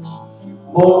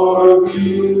more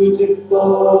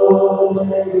beautiful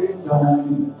than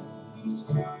diamonds,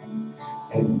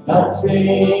 and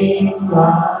nothing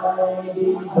I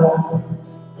desire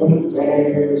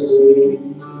compares with you.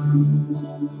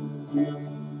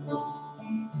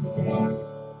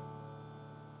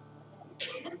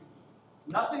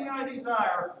 Nothing I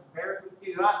desire compares with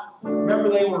you. I remember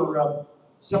they were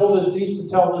used to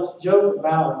tell this joke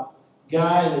about a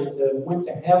guy that went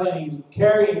to heaven. He was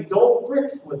carrying gold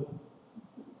bricks with him.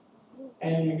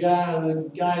 And the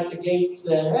guy at the gate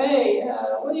said, "Hey,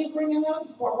 what are you bringing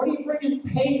those for? What are you bringing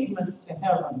pavement to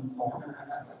heaven for?"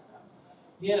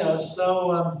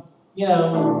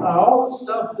 All the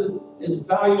stuff that is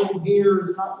valuable here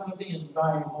is not going to be as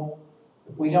valuable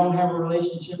if we don't have a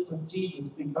relationship with Jesus,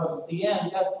 because at the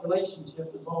end, that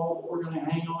relationship is all that we're going to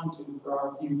hang on to for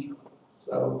our future.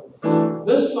 So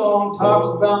this song talks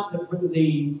about the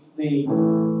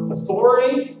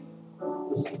authority,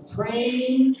 the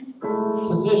supreme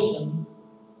position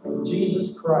of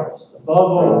Jesus Christ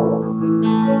above all.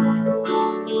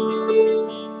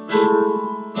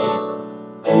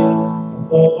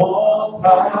 Above all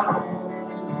power,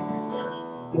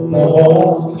 above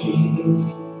all kings,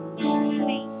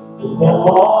 above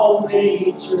all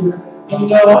nature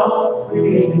and all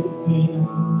created things,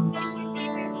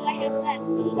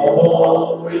 above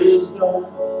all wisdom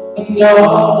and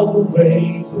all the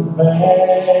ways of man.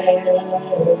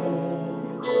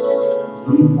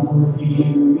 You were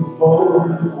here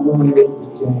before the world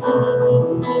began.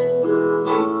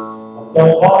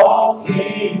 Above all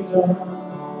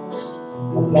kingdoms,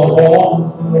 above all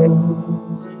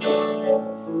thrones,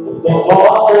 above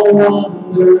all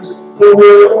wonders the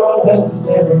world has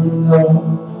ever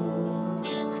known,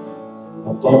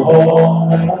 above all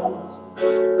wealth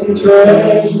and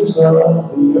treasures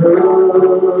of the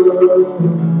earth,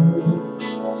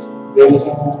 there's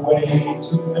no way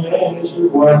to measure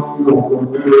what you're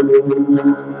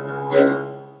worth.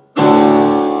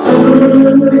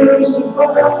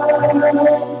 Crucified,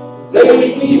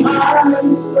 laid behind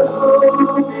the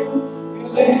stone, you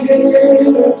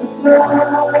lived to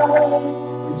die,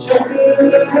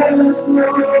 rejected and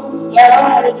alone,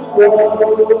 like a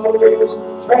rose,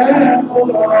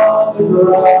 trampled on the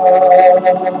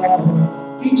ground.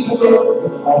 He took the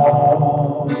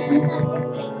fall,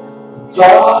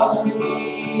 taught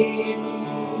me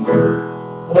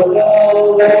above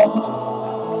all.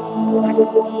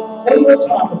 One more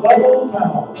time, above all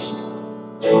powers,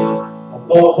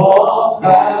 above all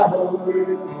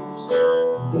powers,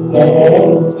 above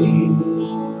all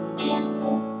kings,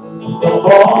 above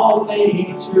all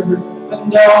nature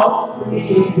and all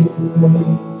created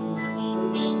things,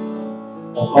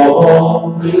 above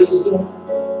all wisdom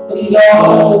and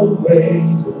all the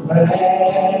ways of man.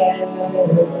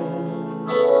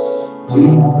 You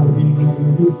were here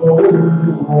before the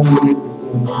world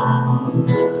began.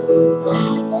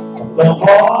 Above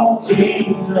all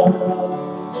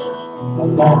kingdoms,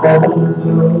 above all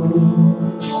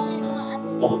thrones,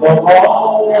 above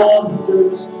all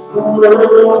wonders the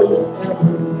world has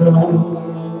ever known,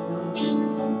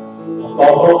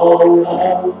 above all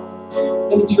love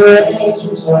and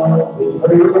treasures of the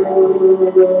earth,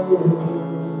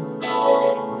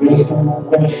 there's no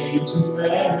way to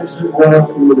measure what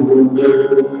you're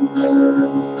worth.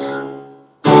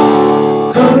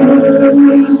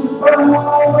 Crucified,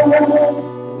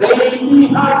 laid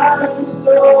behind the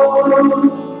stone,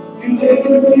 you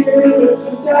lived here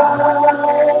to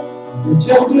die,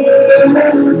 rejected and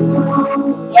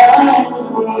alone, like a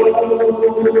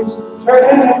rose,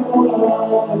 trampled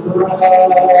on the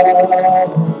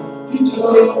ground. You took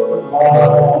the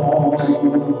fall.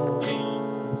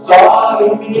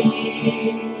 Follow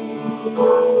me,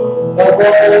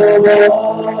 above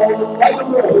all, like a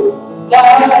rose,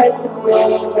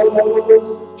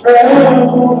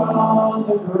 trampled on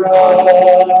the ground.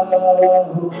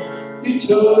 You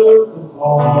took the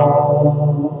fall.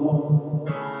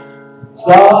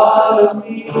 Follow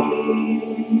me,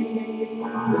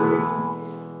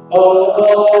 oh,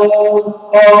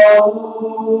 oh,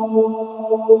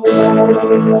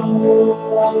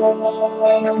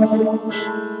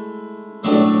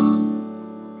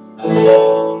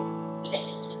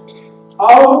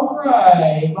 All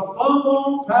right, above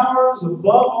all powers, above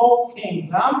all kings.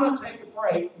 Now I'm going to take a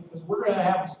break because we're going to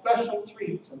have a special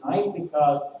treat tonight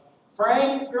because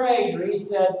Frank Gregory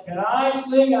said, "Can I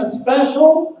sing a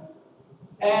special?"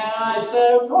 And I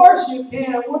said, "Of course you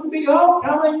can. It wouldn't be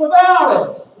homecoming without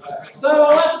it." So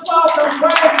let's welcome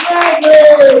Frank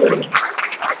Gregory.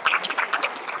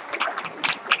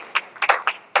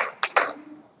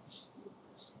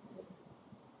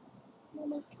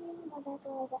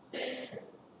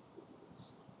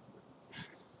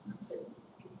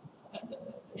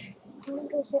 I'm gonna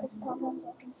go sit with Papa so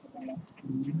I can sit in the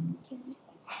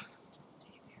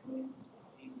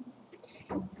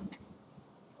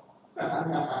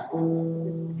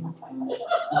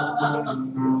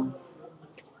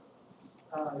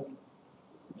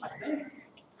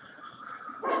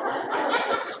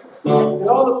It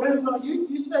all depends on you.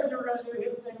 You said you were going to do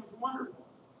His Name is Wonderful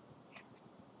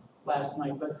last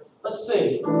night, but let's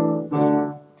see. Da,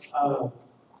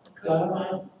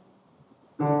 da,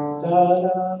 da,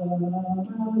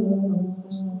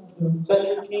 is that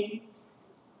your key?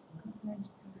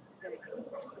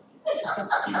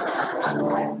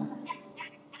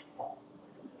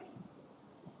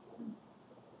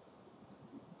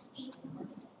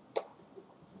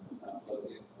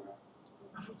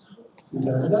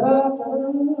 Da, da, da, da.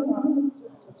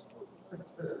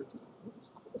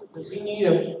 Does he need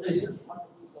a? Is it?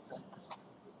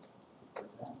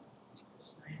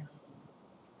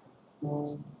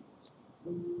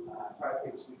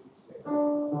 5-8-66.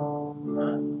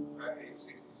 5-8-66.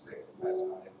 That's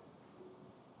not it.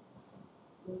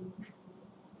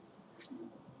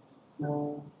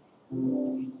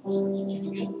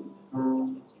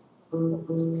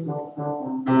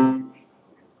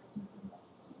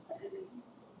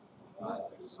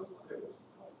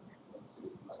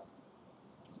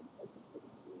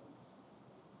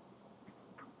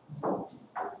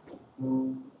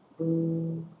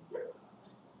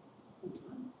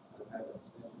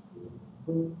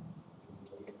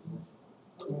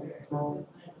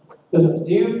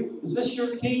 Is this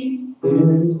your key?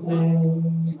 His name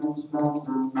is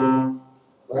wonderful.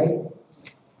 Right?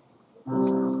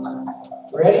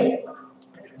 Ready?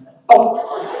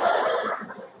 Oh.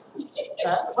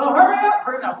 Well, hurry up,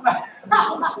 hurry up.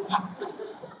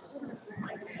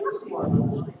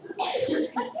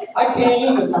 I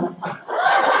can't either.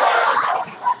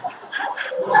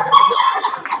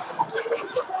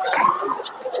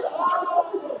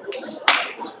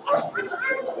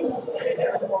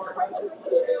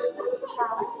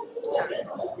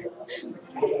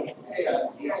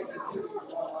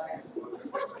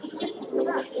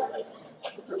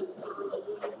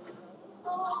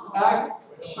 I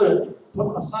should have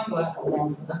put my sunglasses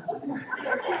on.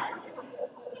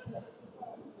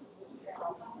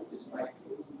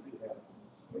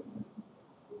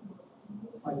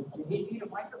 Did he need a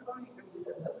microphone?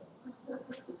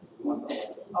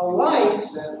 A light?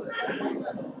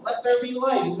 Let there be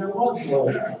light, and there was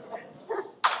light.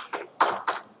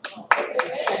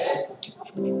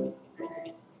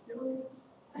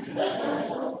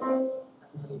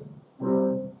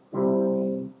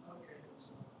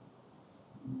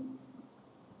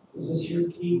 Is this your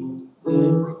key?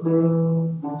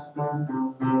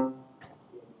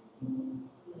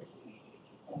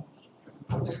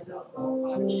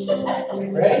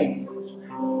 Ready?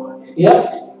 Yep.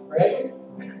 Ready?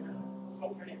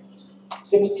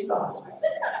 65.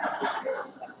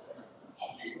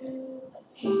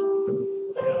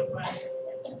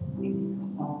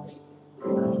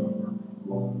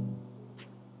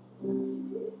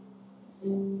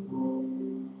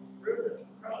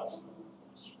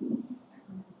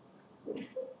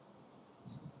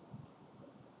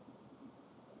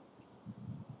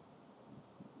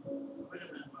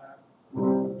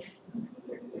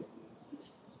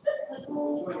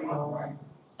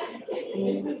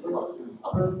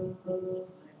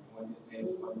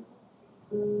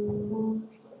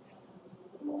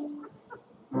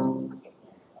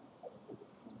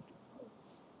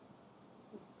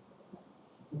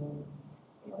 Want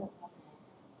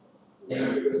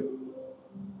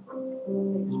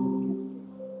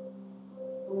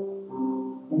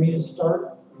me to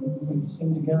start? We can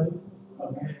sing together?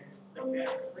 Okay.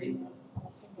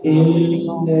 His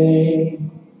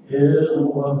name is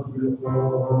wonderful.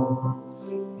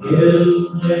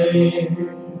 His name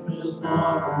is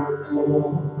wonderful.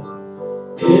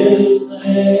 His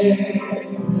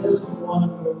name is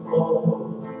wonderful.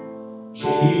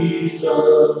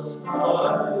 Jesus,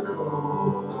 my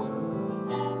Lord.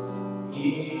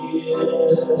 He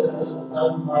is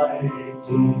a mighty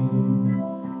King.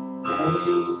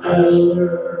 He's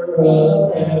master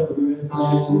of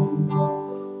everything.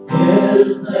 His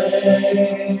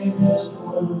name is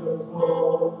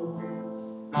wonderful.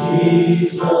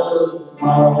 Jesus,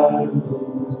 my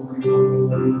Lord.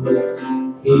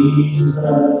 He's a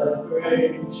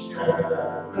great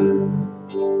shepherd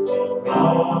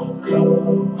of the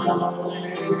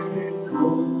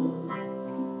angels.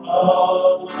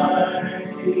 Almighty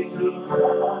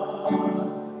God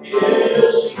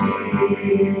is He.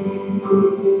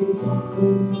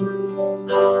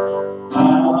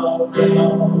 Bow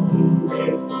down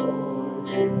before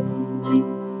Him,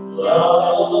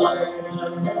 love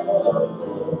and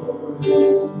adore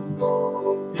Him.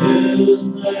 His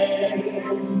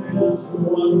name is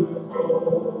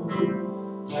wonderful,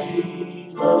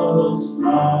 Jesus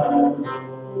my Lord.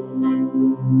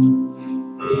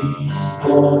 He's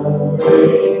the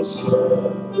great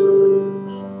shepherd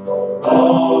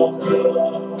of the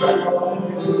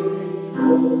angels.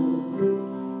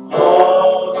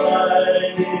 Almighty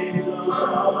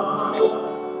God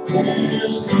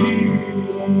is He.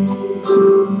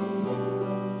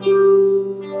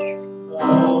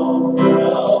 Bow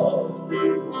down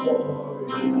before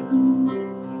Him,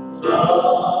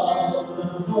 love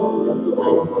and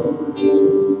adore Him.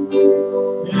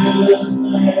 His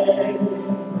name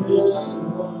is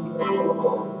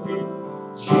wonderful,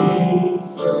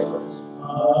 Jesus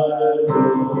my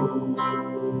Lord.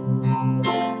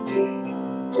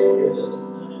 His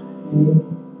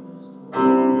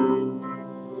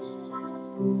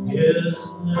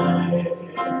name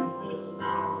is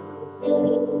wonderful.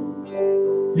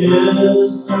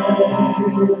 His name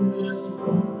is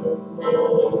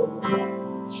wonderful,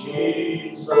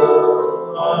 Jesus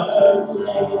my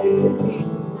Lord.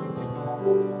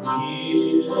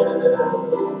 He is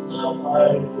the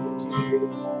mighty King,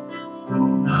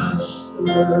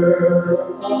 Master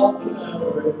of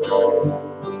everything.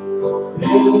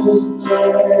 His name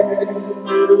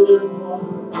is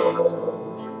wonderful,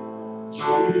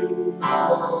 Jesus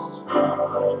my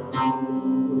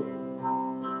Lord.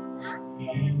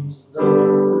 He's the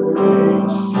great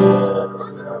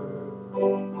shepherd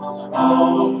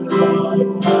of the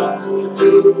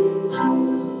angels.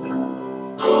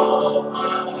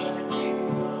 Almighty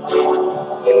God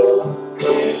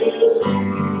is He.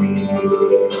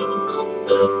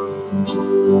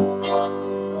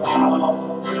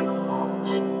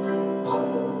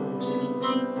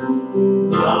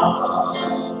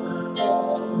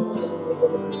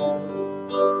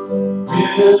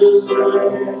 His name is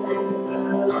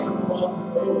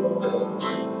wonderful,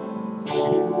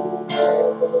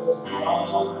 Jesus my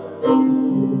Lord.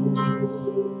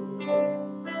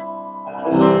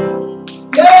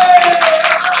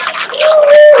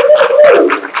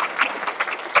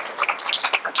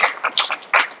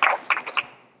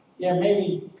 Yeah,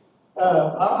 maybe.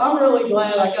 I'm really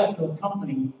glad I got to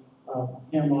accompany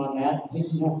him on that.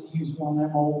 Didn't have to use one of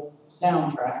them old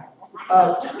soundtrack.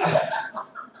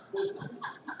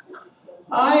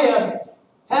 I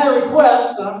had a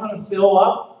request that I'm going to fill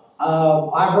up.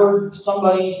 I heard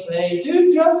somebody say,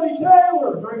 "Do Jesse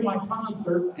Taylor" during my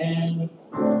concert, and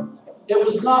it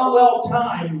was not well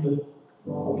timed.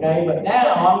 Okay, but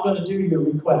now I'm going to do your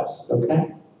request.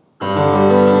 Okay.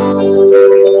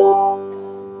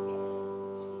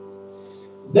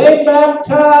 They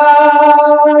baptized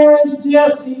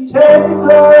Jesse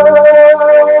Taylor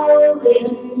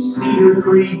in Cedar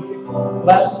Creek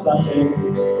last Sunday.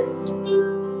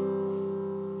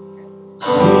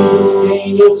 Jesus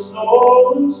gained his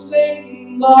soul and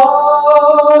Satan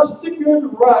lost a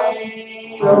good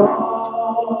right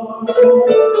arm.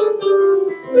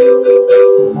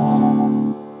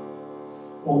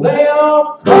 Well, they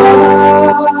all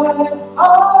cried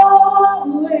hallelujah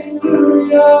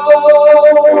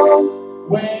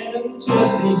when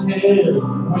Jesse's head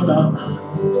went under.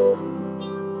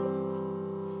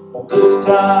 But this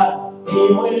time he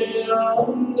went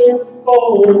under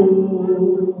for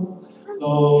the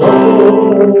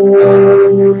Lord.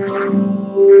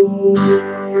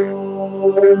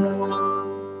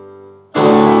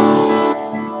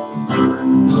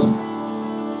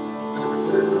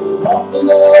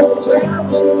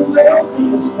 travels, they'll be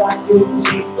a sight to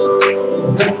keep.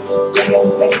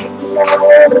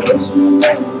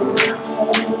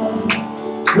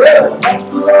 Well, that's the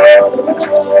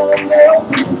Lord, they'll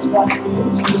be a sight to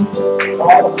keep.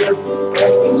 All just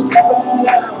stepping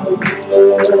out of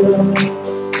here.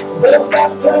 Well,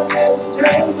 doctors and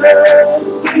strangers,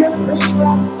 see a big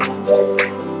last Sunday.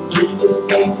 Jesus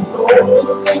came so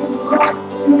it's been lost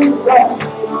to right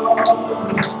on.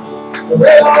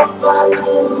 They all fight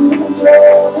hallelujah.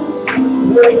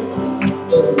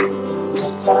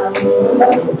 This time we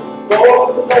remember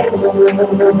for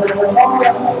the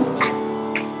Lord.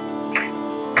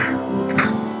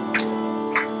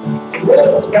 Well,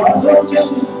 the scars are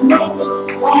just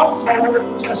numbers, all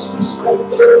more just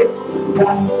respected.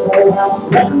 Not for house,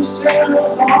 never share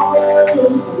of all is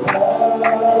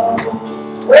love.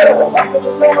 Well, the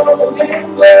buckets of the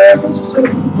gambler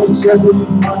soon was just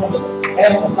money,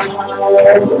 and now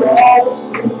we're all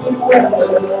simply well.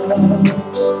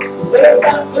 They're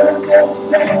doctors and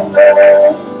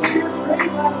tailors, secret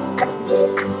like Sunday.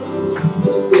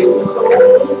 Jesus gave us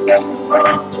all the same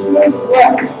cross to live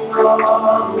right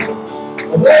on.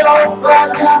 They all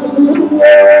cried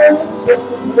hallelujah, just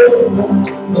as they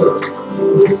remember.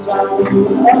 This time we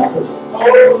remember, oh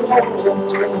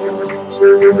Lord.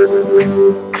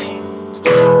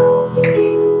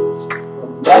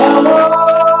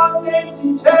 Now Nancy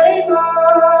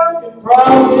Taylor can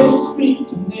probably speak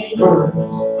to neighbors.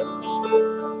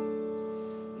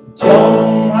 Tell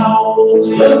them how old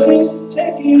Jesse's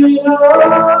taking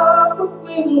up with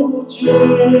little Jim.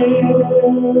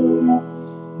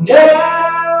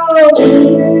 Now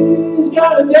Jimmy's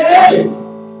got a daddy,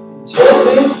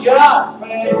 Jesse's got a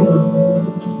family.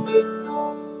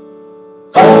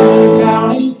 Franklin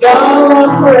County's got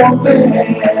one more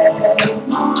band.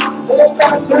 They've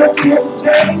got their gift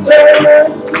Taylor,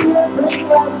 see a great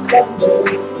last Sunday.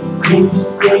 Jesus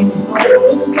came so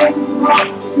it's in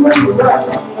lost to right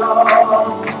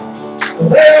on.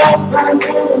 They all cried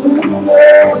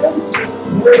hallelujah, just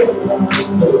as they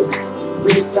remember.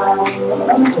 This time we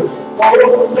remember, oh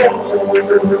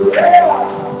Lord, yeah.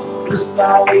 This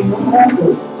time we remember,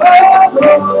 oh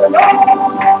Lord.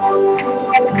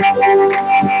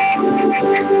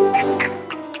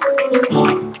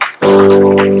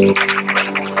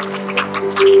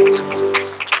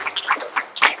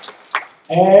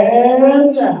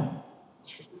 And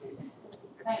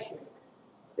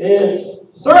it's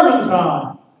sermon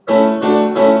time.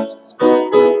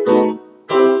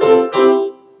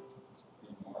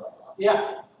 Yeah.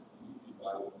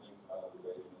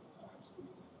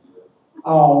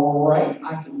 All right,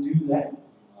 I can do that.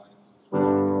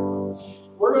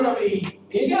 We're going to be,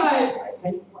 you guys,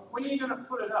 when are you going to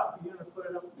put it up? Are you going to put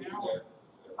it up now?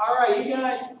 All right, you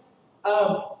guys,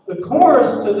 the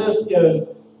chorus to this goes,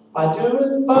 by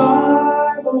doing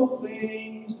Bible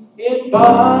things in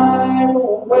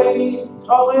Bible ways,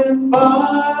 calling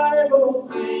Bible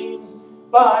things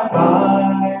by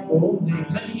Bible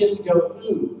names. Then you get to go,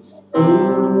 ooh,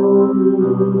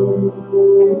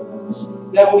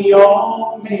 that we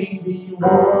all may be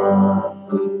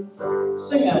one.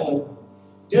 Sing that with me.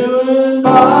 Doing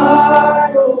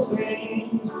Bible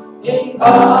things in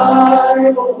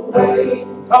Bible ways,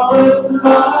 calling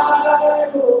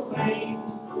Bible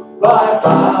things by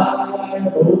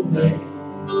Bible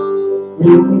names.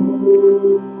 Ooh,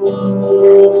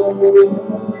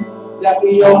 that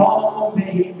we all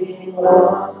may be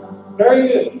one. Very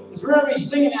good. Because we're going to be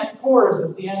singing that chorus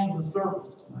at the end of the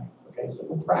service tonight. Okay, so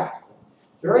we'll practice it.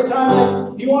 So every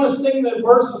time that you want to sing the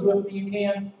verses with me, you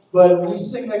can. But when you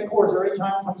sing that chorus, every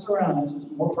time it comes around, it's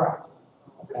just more practice.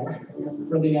 Okay?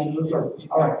 For the end of the service.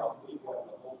 All right.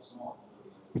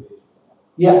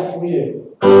 Yes, we do.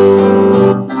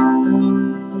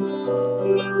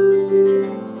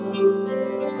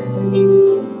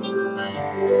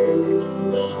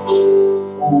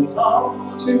 Come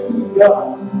to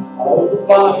God, all the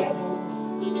Bible.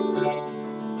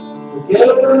 Forget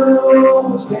about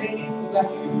the things that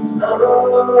you've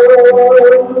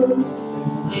heard.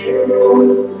 And you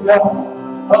with the God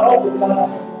of the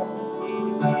Bible.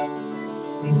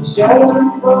 He's a shelter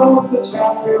from the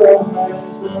chatter of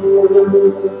man's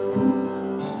words.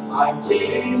 I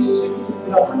came to the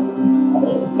God of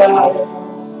the Bible.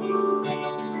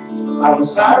 I was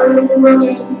tired of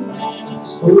running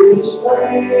man's foolish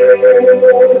ways.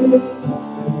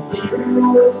 You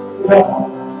with the God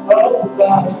of the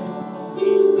Bible.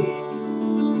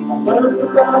 I learned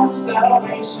about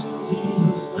salvation,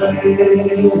 Jesus'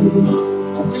 name.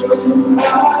 I'm doing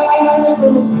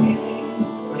Bible things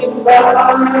in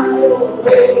Bible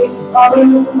ways. I'm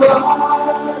in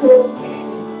Bible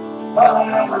things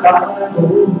by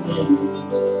Bible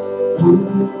names.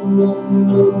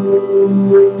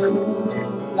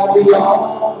 That we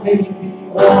all may be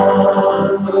one.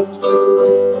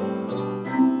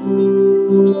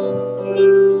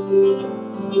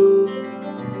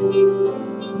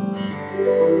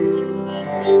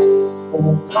 Oh,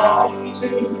 come to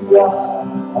God,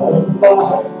 oh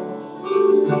Lord,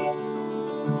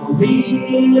 for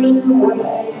He is the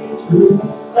way to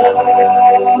the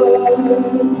Lord.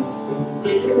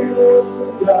 He is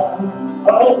the God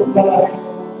of the Bible.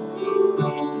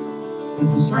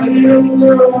 Is a straight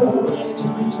way to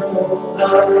eternal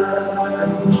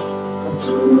life.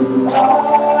 To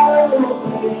Bible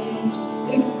things,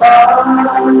 in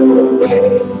Bible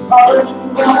ways, in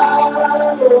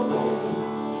Bible things,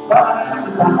 by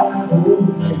Bible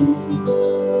names.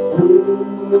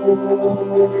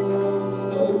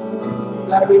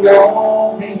 That we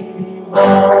all may be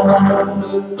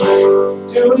one.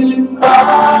 Doing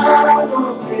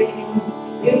Bible things,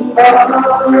 in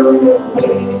Bible ways,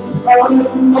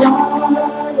 in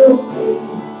Bible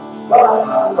things, by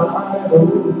Bible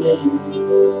names.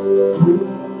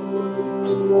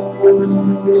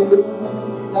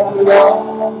 That we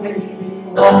all may be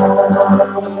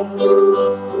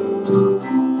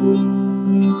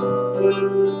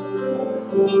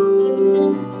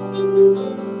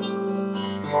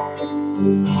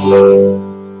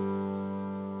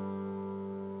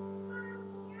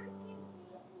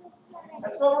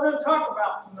That's what we're going to talk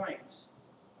about tonight.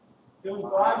 Doing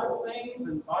Bible things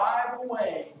in Bible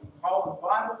ways. Calling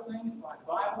Bible things by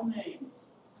Bible names.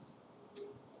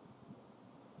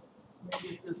 Let me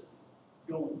get this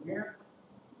going here.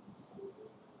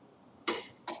 I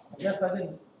guess I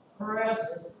didn't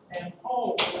press and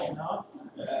hold enough.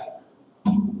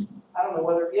 I don't know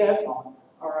whether, yeah, it's on.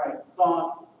 All right, it's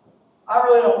on. I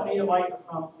really don't need a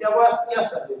microphone. Yeah, Wes,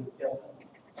 yes, I do. Yes, I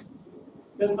do.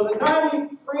 Because by the time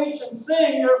you preach and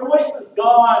sing, your voice is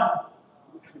gone.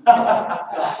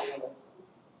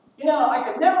 You know, I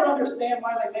could never understand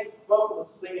why they make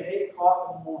vocalists sing at 8 o'clock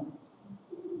in the morning.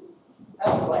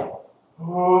 That's like,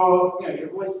 oh, you know, your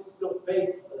voice is still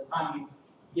fades by the time you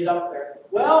get up there.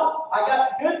 Well, I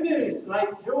got good news tonight.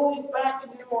 Julie's back in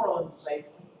New Orleans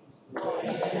safely.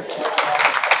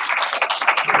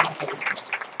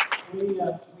 We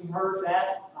heard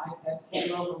that. That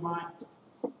came over my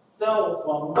cell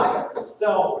phone. I got a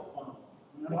cell phone.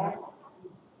 You know?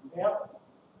 Yep.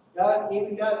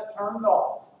 Even got it turned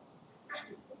off.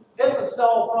 It's a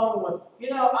cell phone with, you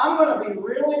know, I'm going to be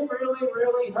really, really,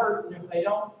 really hurting if they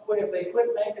quit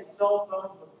making cell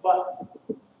phones with buttons.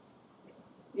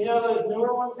 You know, those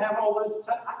newer ones have all those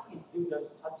I can't do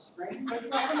those touch screens. There's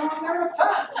nothing on there to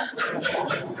touch.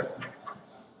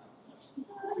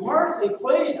 Mercy,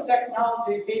 please,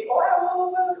 technology people. Have a little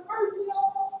bit of mercy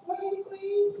on us,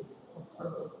 please.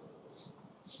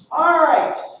 All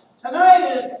right. Tonight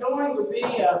is going to be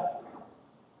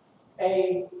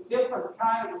a different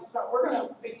kind of we're going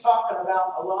to be talking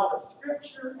about a lot of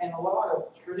scripture and a lot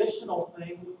of traditional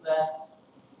things that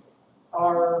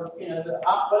are, you know,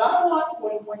 but I want,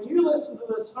 when you listen to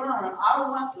this sermon, I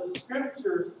want the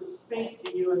scriptures to speak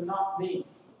to you and not me.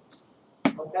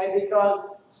 Okay? Because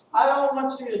I don't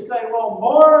want you to say, well,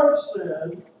 Marv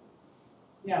said,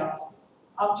 you know,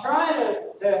 I'm trying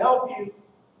to help you.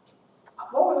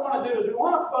 What we want to do is we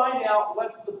want to find out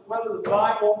whether the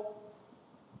Bible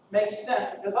makes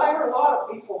sense. Because I hear a lot of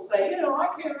people say, you know, I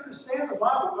can't understand the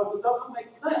Bible because it doesn't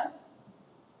make sense.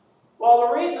 Well,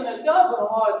 the reason it doesn't a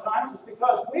lot of times is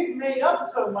because we've made up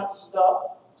so much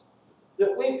stuff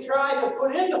that we've tried to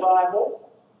put in the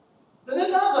Bible that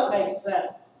it doesn't make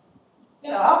sense.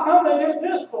 You know, how come they did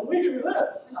this when we do this?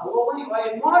 You know, well,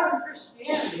 anyway, in modern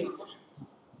Christianity,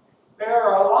 there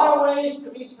are a lot of ways to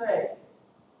be saved.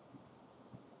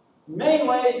 Many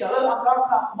ways. Now, I'm talking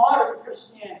about modern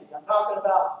Christianity. I'm talking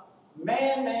about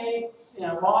man-made, you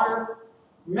know, modern.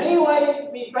 Many ways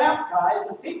to be baptized,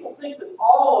 and people think that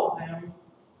all of them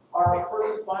are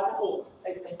approved by the Lord.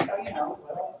 They think, oh, you know,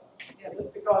 well, yeah,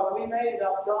 just because we made it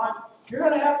up, God, you're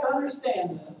going to have to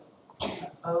understand this.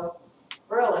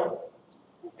 Really.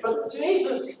 But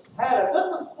Jesus had this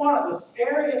is one of the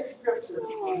scariest scriptures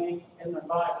for me in the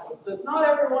Bible. It says, not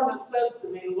everyone that says to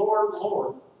me, Lord,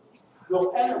 Lord,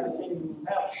 will enter the kingdom of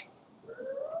heaven,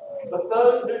 but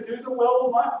those who do the will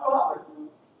of my Father,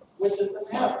 which is in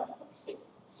heaven.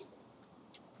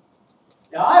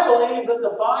 Now, I believe that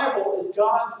the Bible is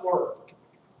God's Word.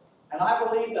 And I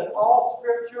believe that all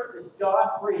Scripture is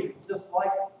God-breathed, just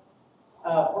like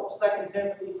 2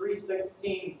 Timothy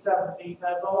 3:16, 17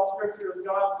 says, all Scripture is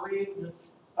God-breathed and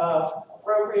is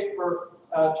appropriate for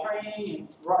training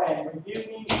and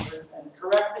rebuking and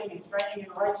correcting and training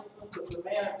in righteousness, that the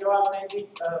man of God may be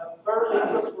thoroughly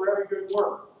equipped for every good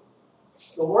work.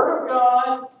 The Word of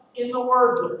God in the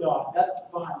words of God. That's the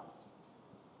Bible.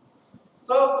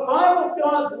 So if the Bible is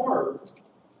God's Word,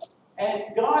 and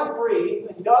it's God breathed,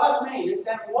 and God made it,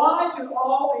 then why do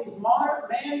all these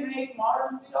man-made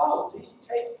modern theologies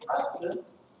take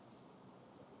precedence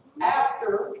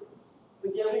after the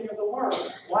giving of the Word?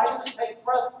 Why does it take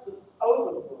precedence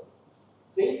over the Word?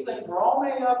 These things were all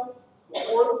made up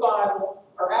before the Bible,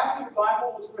 or after the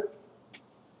Bible was written.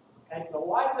 Okay, so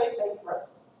why do they take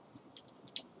precedence?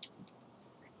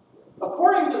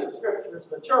 According to the Scriptures,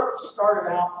 the church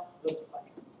started out this way.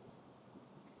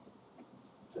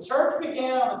 The church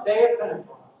began on the day of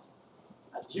Pentecost,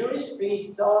 a Jewish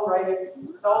feast celebrating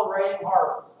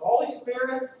harvest. The Holy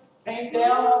Spirit came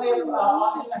down in the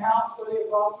house where the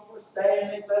apostles were staying.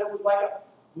 They said it was like a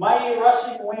mighty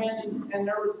rushing wind, and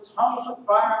there was tongues of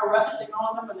fire resting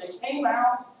on them. And they came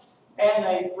out and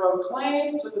they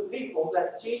proclaimed to the people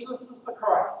that Jesus was the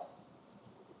Christ.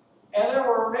 And there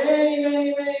were many,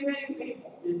 many, many, many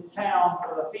people in town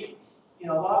for the feast. You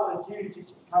know, a lot of the Jews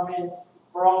used to come in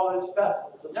for all those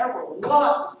festivals. And there were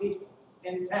lots of people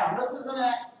in town. This is in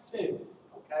Acts 2,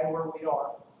 okay, where we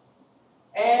are.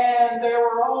 And there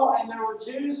were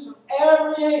Jews from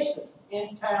every nation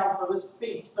in town for this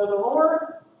feast. So the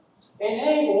Lord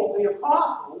enabled the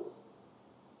apostles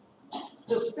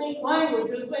to speak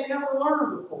languages they never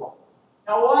learned before.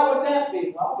 Now, why would that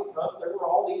be? Well, because there were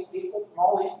all these people from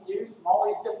all these Jews from all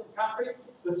these different countries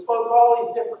that spoke all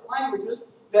these different languages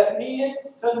that needed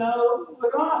to know the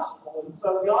gospel. And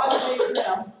so God gave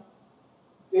them,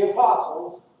 the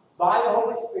apostles, by the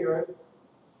Holy Spirit,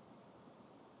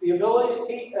 the ability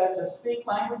to speak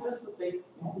languages that they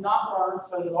had not learned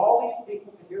so that all these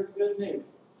people could hear good news.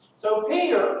 So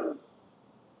Peter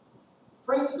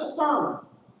preached a sermon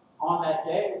on that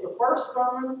day. It was the first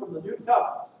sermon from the New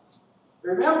Covenant.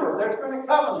 Remember, there's been a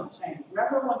covenant change.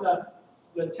 Remember when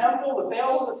the temple, the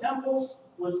veil of the temple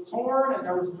was torn and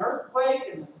there was an earthquake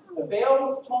and the veil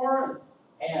was torn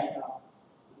and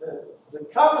the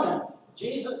covenant,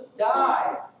 Jesus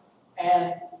died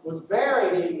and was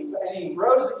buried and he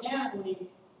rose again. And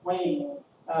when he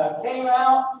came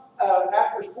out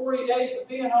after 40 days of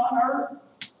being on earth,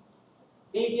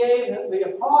 he gave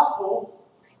the apostles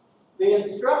the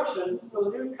instructions for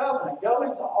the new covenant. Go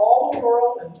into all the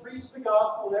world and preach the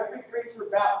gospel to every creature,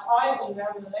 baptizing them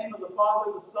in the name of the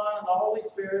Father, the Son, and the Holy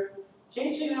Spirit,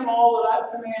 teaching them all that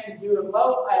I've commanded you,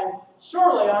 and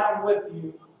surely I am with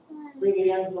you through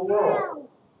the end of the world.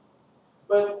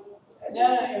 But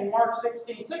then in Mark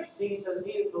 16:16 says, he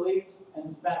that believes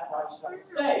and is baptized shall be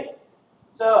saved.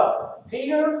 So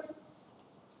Peter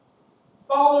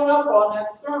followed up on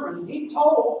that sermon. He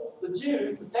told the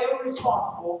Jews that they were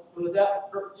responsible for the death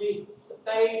of Jesus, that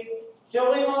they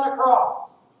killed him on a cross,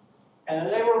 and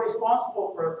that they were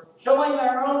responsible for killing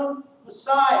their own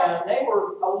Messiah. And they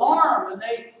were alarmed, and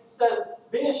they said,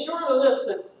 be assured of this,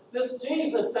 that this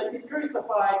Jesus that you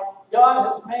crucified,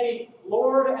 God has made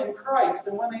Lord and Christ.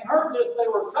 And when they heard this, they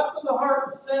were cut to the heart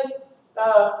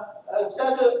and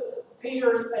said to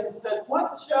Peter and said,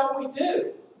 what shall we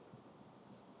do?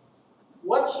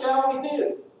 What shall we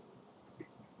do?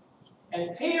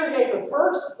 And Peter gave the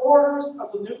first orders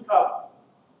of the new covenant.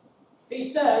 He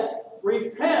said,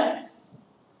 repent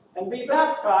and be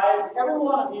baptized, every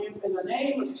one of you, in the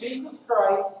name of Jesus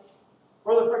Christ,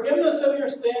 for the forgiveness of your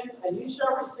sins, and you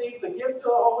shall receive the gift of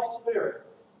the Holy Spirit.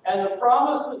 And the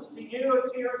promises to you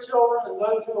and to your children and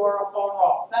those who are afar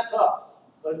off. That's us,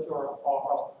 those who are afar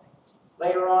off.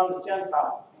 Later on, the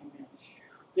Gentiles came in.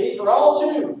 These were all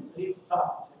Jews that he was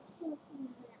talking to.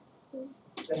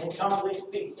 They had come to this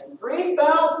feast. And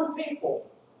 3,000 people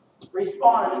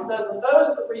responded. He says, and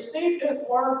those that received his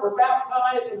word were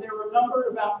baptized, and there were numbered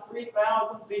about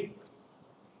 3,000 people.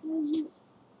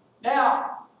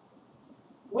 Now,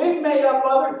 we've made up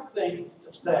other things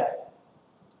to say.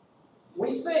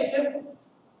 We say different.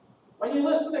 When you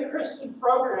listen to Christian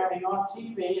programming on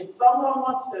TV and someone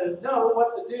wants to know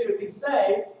what to do to be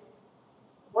saved,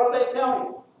 what do they tell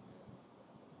you?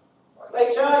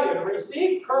 They tell you to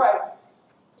receive Christ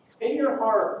in your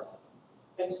heart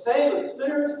and say the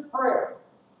sinner's prayer,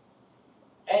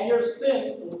 and your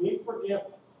sins will be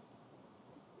forgiven.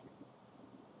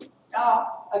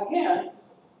 Now, again,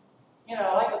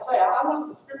 like I say, I want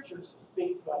the scriptures to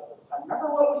speak to us this time.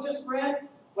 Remember what we just read?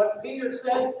 What Peter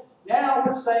said? Now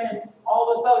we're saying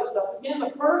all this other stuff. Again,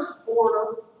 the first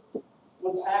order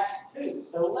was Acts 2.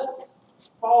 So let's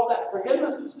follow that.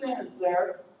 Forgiveness of sin is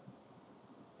there.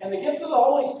 And the gift of the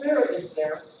Holy Spirit is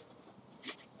there.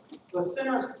 The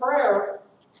sinner's prayer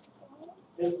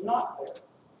is not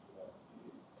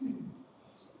there.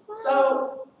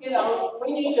 So,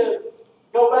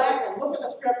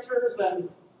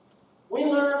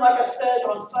 like I said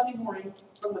on Sunday morning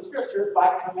from the scripture,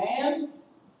 by command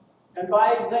and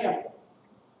by example.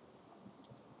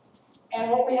 And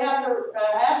what we have to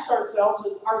ask ourselves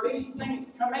is, are these things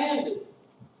commanded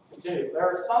to do? There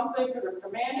are some things that are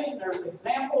commanded, and there's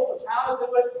examples of how to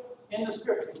do it in the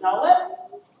scriptures. Now let's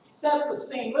set the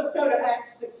scene. Let's go to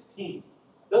Acts 16.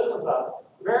 This is a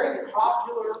very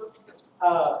popular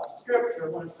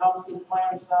scripture when it comes to the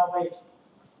plan of salvation.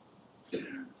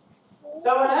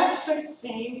 So in Acts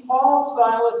 16, Paul and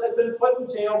Silas had been put in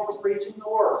jail for preaching the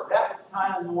word. That was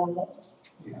kind of normal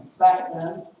back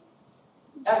then.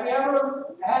 Have you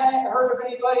ever heard of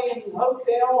anybody in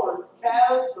Hopedale or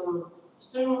Cass or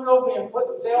Steubenville being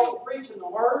put in jail for preaching the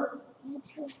word?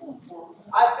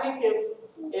 I think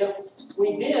if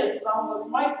we did, some of us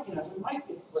might, we might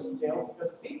get put in jail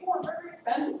because people are very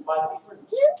offended by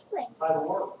the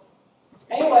word.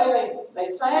 Anyway, they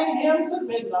sang hymns at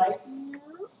midnight.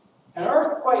 An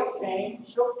earthquake came,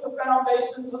 shook the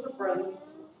foundations of the prison,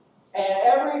 and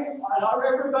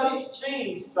everybody's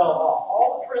chains fell off.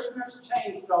 All the prisoners'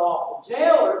 chains fell off. The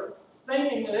jailer,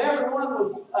 thinking that everyone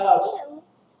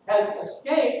had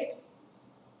escaped,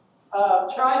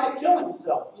 tried to kill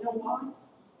himself. You know why?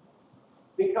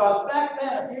 Because back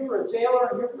then, if you were a jailer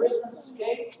and your prisoners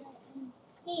escaped,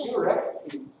 you were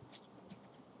executed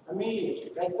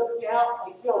immediately. They took you out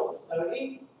and they killed you. So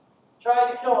he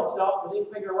tried to kill himself because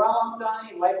he figured, well, I'm done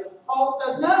anyway. But Paul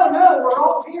said, no, we're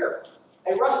all here.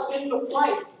 They rushed into the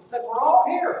flights and said, we're all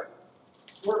here.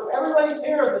 Everybody's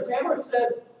here. And the jailer said,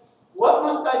 what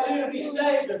must I do to be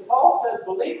saved? And Paul said,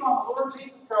 believe on the Lord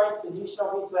Jesus Christ and you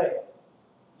shall be saved,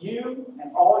 you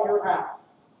and all your house.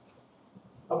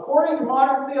 According to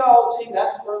modern theology,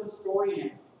 that's where the story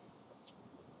ends.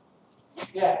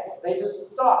 Yeah, they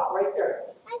just stop right there.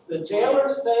 The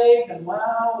jailer's saved, and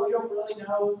well, we don't really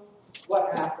know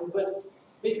what happened, but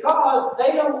because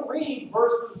they don't read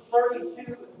verses 32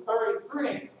 and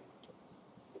 33,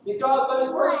 because those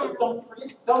verses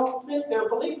don't fit their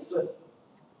belief system.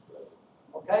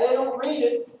 Okay, they don't read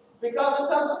it because it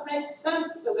doesn't make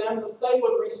sense to them that they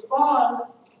would respond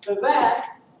to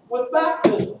that with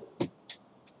baptism.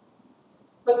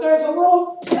 But there's a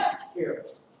little catch here,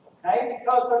 okay,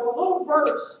 because there's a little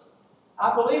verse,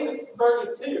 I believe it's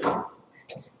 32,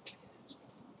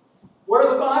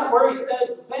 where he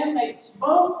says, then they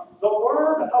spoke the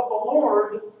word of the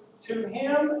Lord to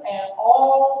him and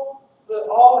all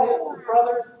his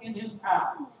brothers in his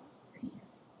house.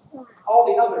 All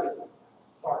the others,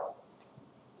 sorry.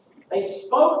 They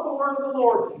spoke the word of the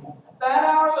Lord to him. At that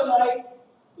hour of the night,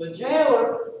 the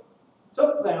jailer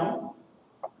took them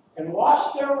and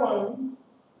washed their wounds,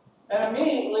 and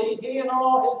immediately he and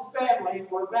all his family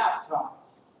were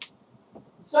baptized.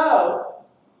 So,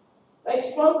 they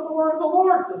spoke the word of the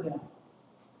Lord to them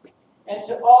and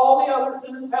to all the others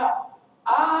in his house.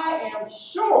 I am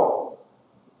sure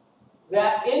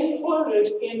that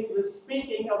included in the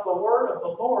speaking of the word of the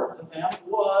Lord to them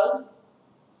was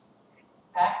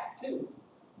Acts 2.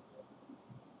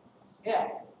 Yeah.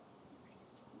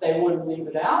 They wouldn't leave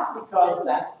it out because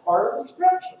that's part of the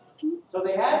scripture. So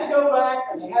they had to go back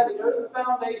and they had to go to the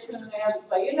foundation and they had to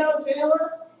say,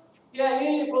 jailer, yeah, you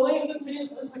need to believe that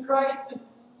Jesus is the Christ and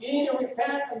you need to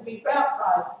repent and be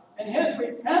baptized. And his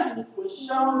repentance was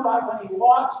shown by when he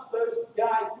washed those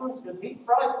guys' wounds because he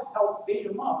tried to help beat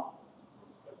them up.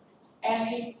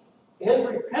 And his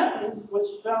repentance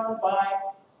was shown by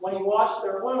when he washed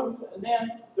their wounds. And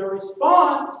then the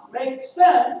response makes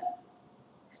sense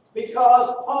because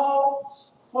Paul,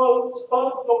 quote,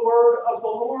 spoke the word of the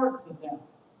Lord to them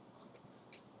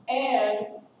and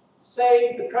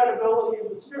saved the credibility of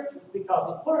the scriptures because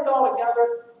he put it all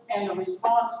together and the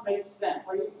response makes sense.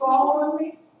 Are you following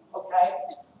me? Okay.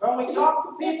 When we talk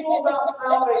to people about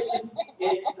salvation,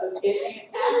 it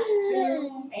Acts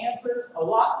 2 answers a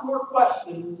lot more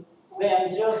questions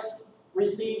than just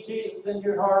receive Jesus in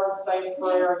your heart and say a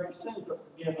prayer and your sins are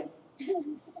forgiven.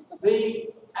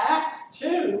 The Acts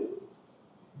 2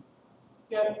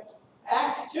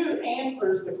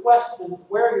 answers the question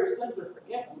where your sins are forgiven.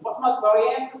 He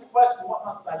answers the question, what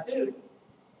must I do?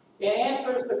 It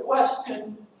answers the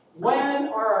question, when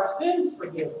are our sins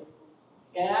forgiven?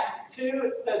 In Acts 2,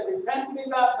 it says, repent and be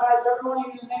baptized, everyone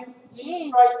in the name of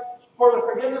Jesus Christ, for the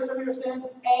forgiveness of your sins,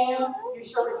 and you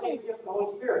shall receive the gift of the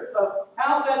Holy Spirit. So,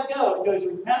 how's that go? It goes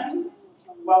repentance.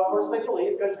 Well, of course they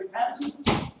believe. It goes repentance,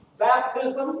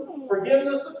 baptism,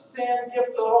 forgiveness of sin, gift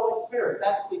of the Holy Spirit.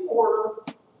 That's the order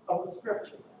of the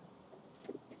scripture.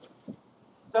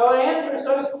 So it answers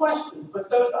those questions, but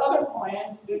those other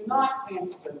plans do not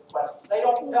answer those questions. They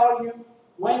don't tell you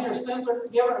when your sins are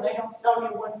forgiven, and they don't tell you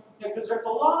when, because there's a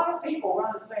lot of people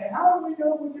running saying, how do we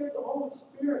know we get the Holy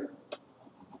Spirit?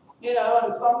 You know,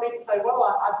 and some people say, well,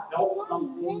 I felt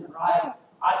something, or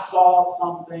I saw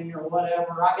something, or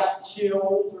whatever. I got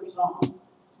chills or something,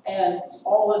 and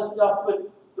all this stuff.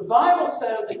 But the Bible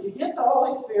says that you get the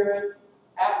Holy Spirit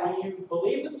when you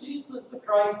believe that Jesus is the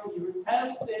Christ, and you repent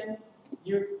of sin,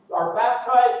 you are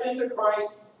baptized into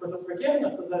Christ for the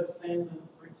forgiveness of those sins, and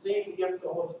receive the gift of the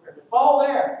Holy Spirit. It's all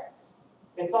there.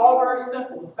 It's all very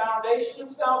simple. The foundation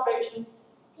of salvation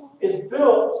is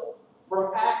built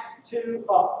from Acts 2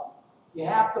 up. You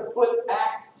have to put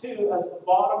Acts 2 as the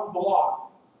bottom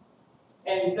block.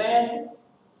 And then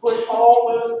put all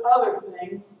those other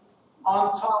things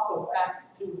on top of Acts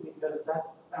 2, because that's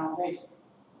the foundation.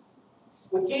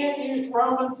 We can't use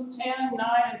Romans 10, 9,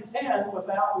 and 10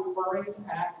 without referring to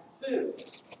Acts 2.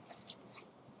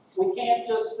 We can't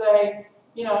just say,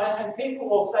 you know, and people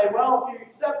will say, well, if you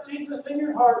accept Jesus in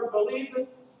your heart and believe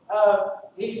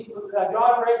that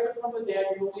God raised him from the dead,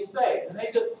 you will be saved. And they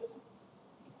just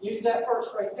use that verse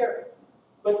right there.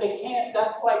 But they can't,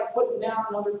 that's like putting down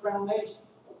another foundation,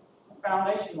 a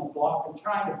foundational block, and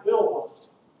trying to build on it.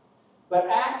 But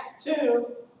Acts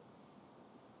 2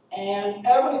 and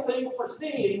everything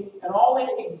preceding and all the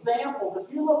examples,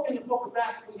 if you look in the book of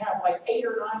Acts, we have like 8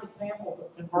 or 9 examples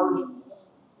of conversion.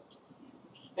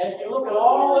 And if you look at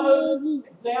all those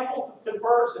examples of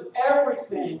conversion,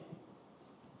 everything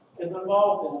is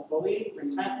involved in it. Belief,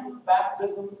 repentance,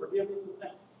 baptism, forgiveness of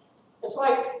sins. It's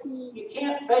like you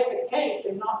can't bake a cake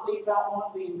and not leave out one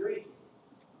of the ingredients.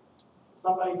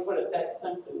 Somebody put it that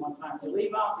simply one time. If you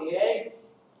leave out the eggs,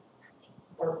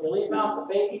 or if you leave out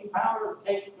the baking powder,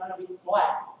 the cake's going to be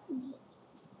flat.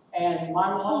 And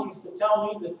my mom used to tell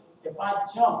me that if I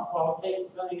jumped while the cake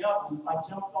was in the oven, if I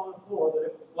jumped on the floor, that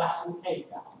it would flatten the cake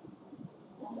out.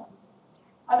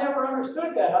 I never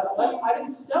understood that. I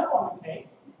didn't step on the cake.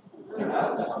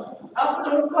 How was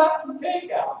it going to flatten the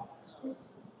cake out?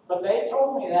 But they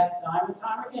told me that time and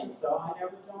time again, so I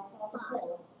never jumped on the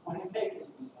floor when the cake was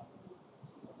in the oven.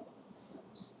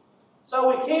 So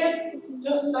we can't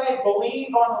just say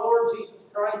believe on the Lord Jesus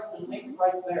Christ and leave it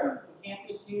right there. We can't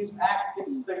just use Acts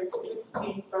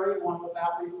 16:31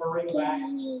 without referring back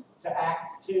to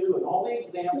Acts 2 and all the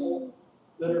examples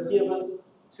that are given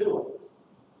to us.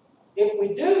 If we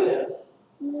do this,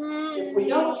 if we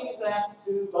don't use Acts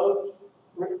 2, both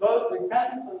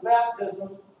repentance and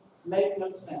baptism make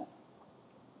no sense.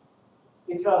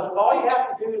 Because if all you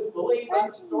have to do is believe, then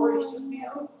the story should be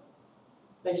over.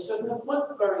 They shouldn't have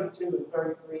put 32 and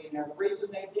 33 in there. The reason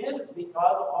they did is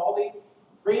because of all the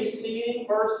preceding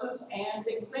verses and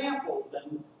examples.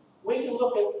 And we can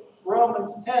look at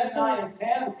Romans 10, 9, and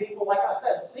 10, and people, like I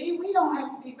said, see, we don't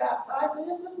have to be baptized.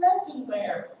 It isn't mentioned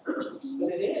there.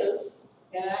 But it is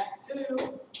in Acts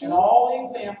 2 and all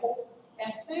the examples.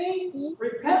 And see,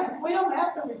 repentance, we don't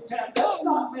have to repent. That's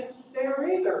not mentioned there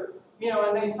either. You know,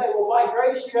 and they say, well, by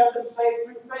grace you have been saved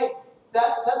through faith.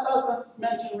 That doesn't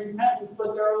mention repentance,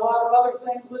 but there are a lot of other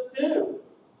things that do.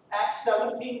 Acts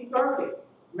 17:30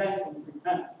 mentions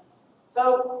repentance.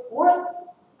 So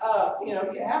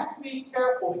you have to be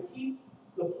careful to keep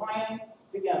the plan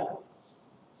together.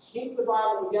 Keep the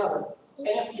Bible together. And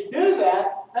if you do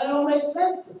that, then it'll make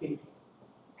sense to people.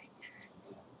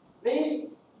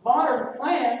 These modern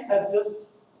plans have just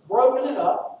broken it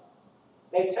up.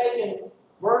 They've taken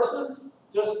verses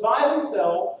just by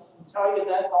themselves and tell you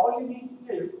that's all you need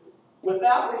to do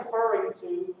without referring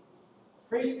to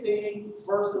preceding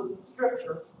verses in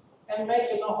Scripture and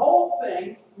making the whole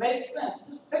thing make sense.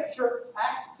 Just picture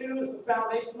Acts 2 as the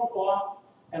foundational block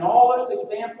and all those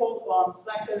examples on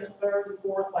 2nd and 3rd and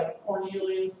 4th, like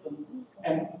Cornelius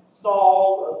and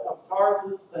Saul of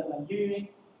Tarsus and the eunuch,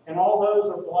 and all those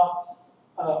are blocks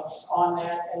on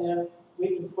that. And then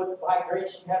we can put by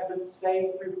grace you have been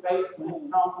saved through faith when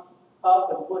it comes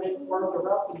up and put it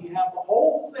further up, and you have the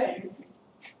whole thing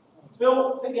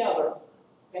built together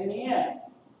in the end.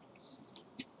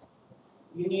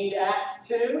 You need Acts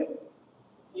 2,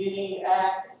 you need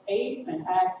Acts 8 and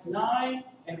Acts 9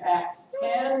 and Acts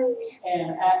 10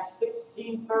 and Acts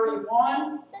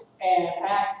 16:31 and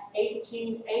Acts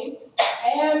 18:8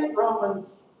 and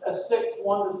Romans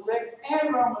 6:1-6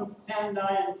 and Romans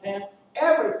 10:9 and 10.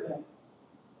 Everything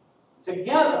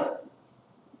together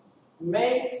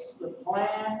makes the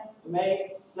plan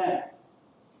make sense.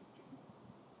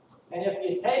 And if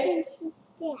you take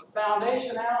the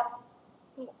foundation out,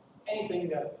 anything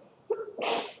goes.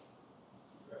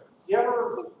 You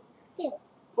ever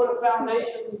put a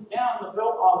foundation down to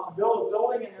build a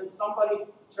building, and then somebody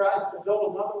tries to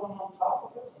build another one on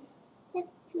top of it? It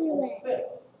won't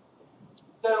fit.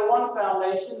 Instead of one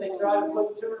foundation, they try to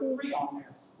put 2 or 3 on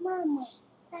there.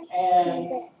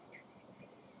 And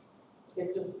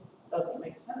it just doesn't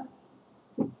make sense.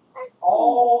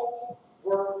 all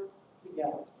work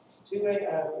together.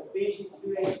 Ephesians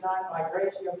 2:8-9, by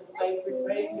grace you have been saved through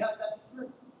faith. Yes, that's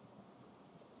true.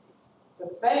 But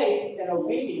faith and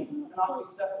obedience cannot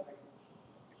be separated.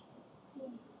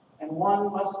 And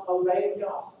one must obey the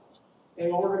gospel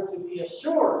in order to be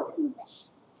assured of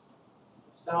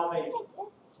salvation.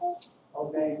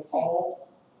 Obey all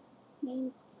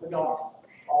the gospel,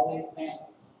 all the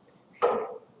examples.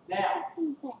 Now,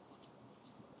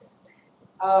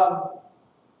 I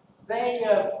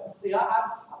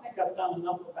think I've done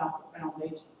enough about the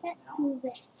foundation now.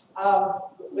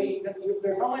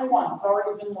 There's only one. It's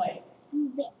already been laid.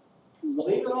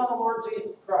 Believing on the Lord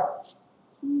Jesus Christ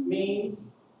means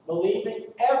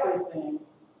believing everything,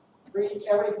 read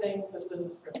everything that's in the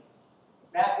Scripture.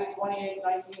 Matthew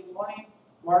 28:19-20,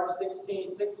 Mark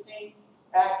 16:16,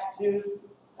 Acts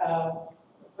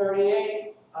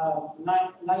 2:38,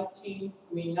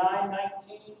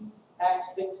 9:19,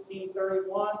 Acts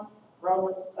 16:31,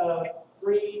 Romans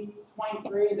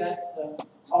 3:23. That's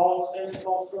all of sin,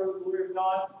 all sort of the glory of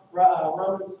God.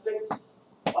 Romans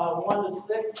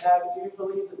 6:1-6. Have you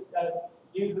believed that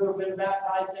you who have been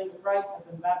baptized into Christ have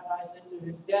been baptized into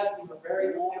His death? You were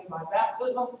buried with Him by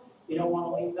baptism. You don't want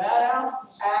to leave that out.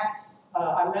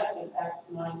 I mentioned Acts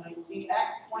 9:19.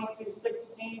 Acts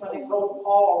 22:16, when they told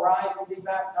Paul, "Arise and be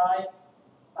baptized."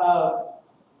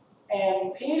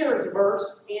 And Peter's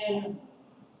verse in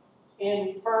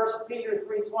 1 Peter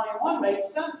 3:21 makes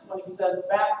sense when he says,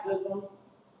 "Baptism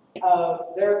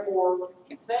therefore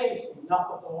saves you, not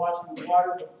with the washing of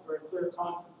water, but for a clear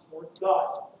conscience towards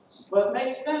God." But it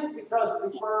makes sense because it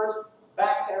refers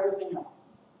back to everything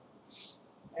else.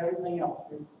 Everything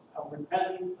else.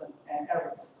 Repentance and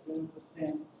everything. Forgiveness of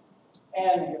sin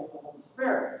and the gift of the Holy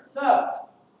Spirit. So,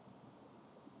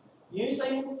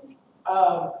 using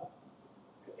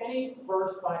any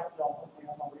verse by itself, okay,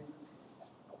 I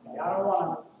don't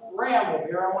want to ramble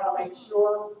here. I want to make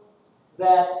sure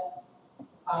that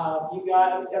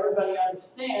everybody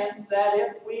understands that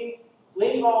if we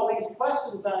leave all these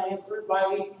questions unanswered by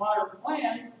these modern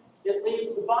plans, it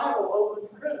leaves the Bible open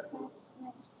to criticism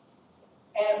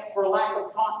and for lack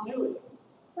of continuity.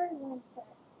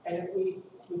 And if we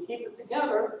keep it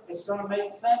together, it's going to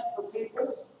make sense for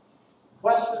people.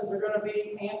 Questions are going to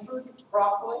be answered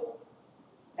properly,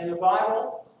 and the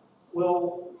Bible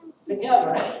will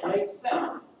together make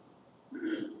sense.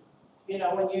 You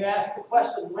know, when you ask the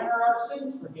question, when are our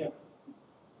sins forgiven?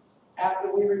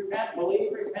 After we repent,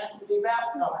 believe, repent, to be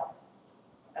baptized.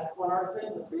 That's when our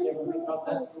sins are forgiven, because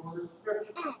that's the order of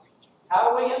Scripture. How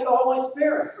do we get the Holy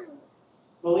Spirit?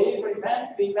 Believe,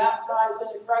 repent, be baptized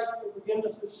into Christ for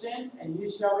forgiveness of sin, and you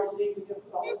shall receive the gift of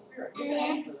the Holy Spirit. You can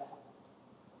answer that.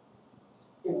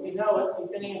 If you know it, you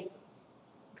can answer.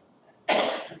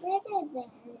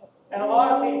 And a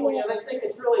lot of people, they think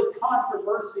it's really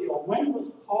controversial. When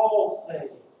was Paul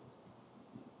saved?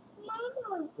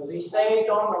 Was he saved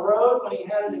on the road when he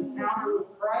had an encounter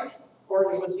with Christ? Or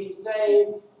was he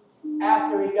saved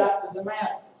after he got to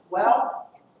Damascus? Well,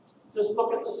 just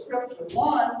look at the Scripture.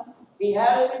 One, he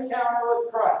had his encounter with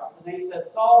Christ. And he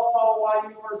said, "Saul, Saul, why do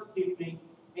you persecute me?"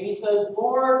 And he says,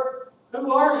 "Lord,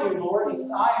 who are you, Lord?" He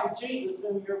says, "I am Jesus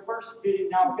whom you're persecuting.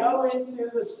 Now go into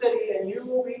the city and you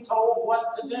will be told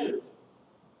what to do."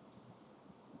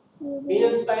 He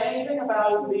didn't say anything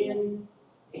about it being...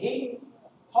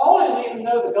 Paul didn't even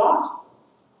know the gospel.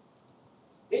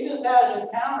 He just had an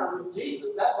encounter with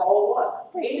Jesus. That's all it was.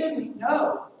 He didn't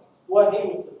know what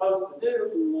he was supposed to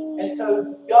do. And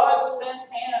so God sent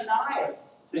Ananias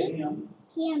to him.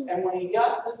 And when he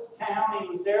got to town, he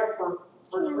was there for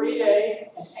 3 days.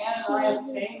 And Ananias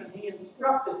came and he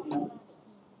instructed him.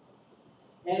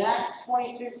 In Acts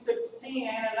 22:16,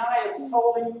 Ananias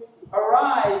told him,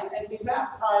 "Arise and be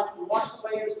baptized and wash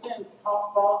away your sins,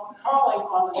 calling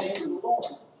on the name of the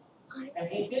Lord." And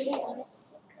he did that.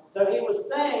 So he was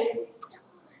saved,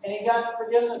 and he got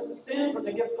forgiveness of sins and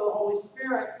the gift of the Holy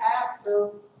Spirit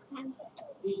after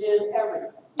he did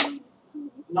everything,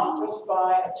 not just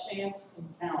by a chance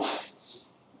encounter.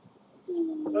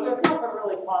 So there's nothing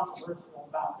really controversial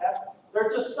about that. There are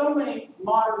just so many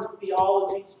modern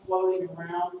theologies floating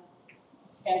around,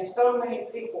 and so many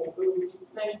people who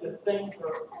think that things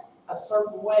are a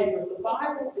certain way, but the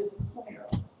Bible is clear.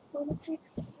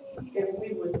 If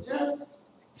we would just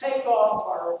take off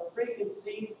our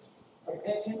preconceived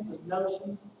opinions and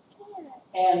notions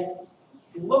and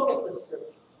look at the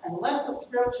Scriptures and let the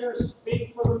Scriptures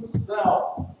speak for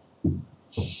themselves,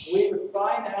 we would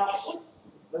find out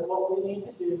that what we need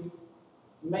to do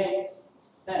makes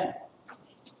sense.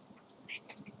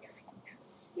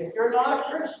 If you're not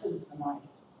a Christian tonight,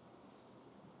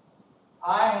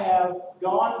 I have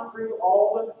gone through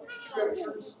all the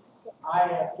scriptures. I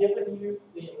have given you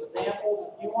the examples.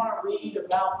 If you want to read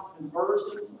about the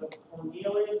conversions of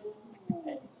Cornelius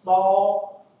and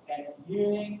Saul and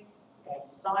eunuch and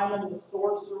Simon the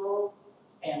sorcerer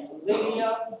and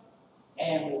Lydia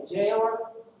and the jailer,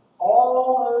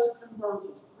 all those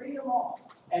conversions, read them all.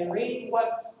 And read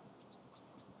what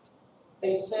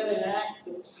they said in Acts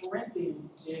that the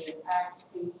Corinthians did in Acts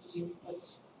 18.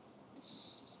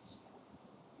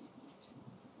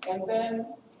 And then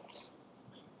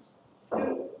do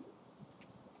it.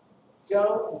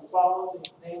 Go and follow the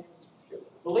example of Scripture.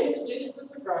 Believe that Jesus is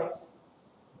the Christ.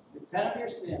 Repent of your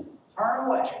sin. Turn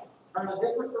away. Turn a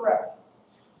different direction.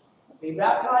 Be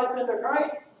baptized into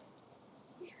Christ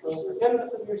for the forgiveness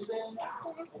of your sins,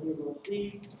 and you will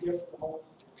receive the gift of the Holy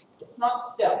Spirit. It's not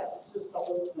steps, it's just the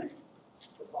whole thing.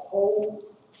 It's the whole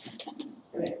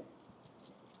thing.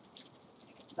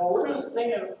 So we're going to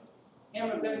sing a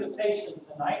hymn of invitation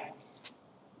tonight.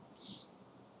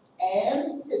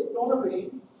 And it's going to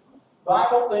be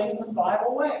Bible things in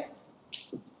Bible way.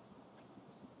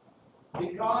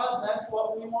 Because that's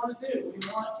what we want to do. We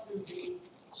want to be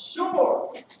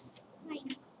sure.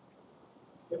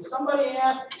 If somebody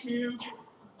asks you,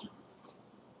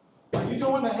 are you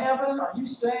going to heaven? Are you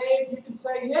saved? You can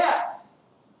say, yes,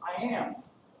 I am.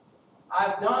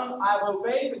 I've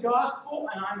obeyed the gospel,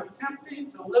 and I'm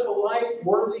attempting to live a life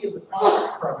worthy of the promise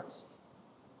of Christ.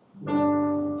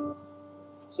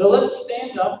 So let's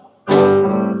stand up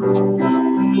and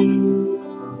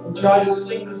try to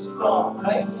sing this song,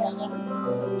 right?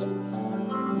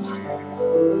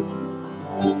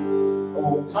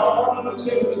 Oh, come to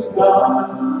the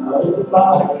God of the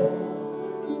Bible.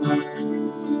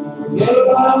 Forget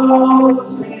about all the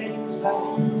things that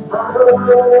you've heard.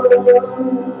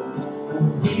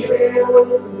 Here with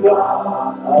the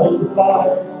God of the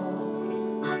Bible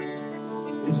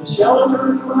is a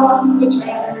shelter from the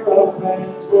chatter of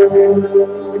man's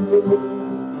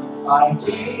words. I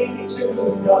came to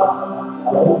the God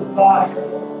of the Bible.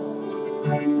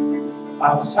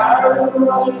 I was tired of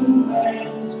running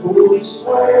man's foolish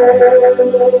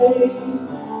ways.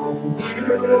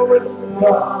 Here with the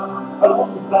God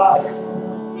of the Bible,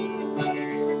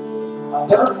 I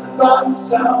learned about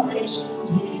salvation,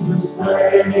 Jesus'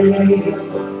 way.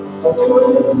 Of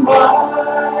doing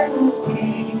Bible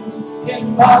things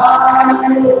in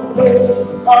Bible ways,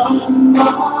 on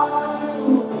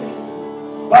Bible things,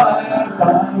 by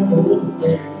Bible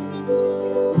ways.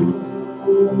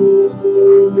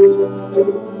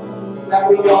 That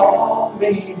we all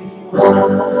may be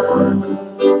one.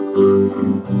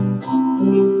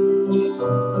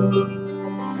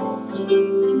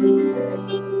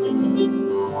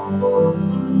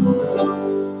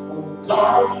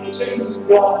 Come to the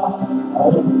God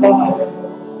of the Bible.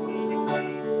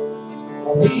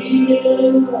 For He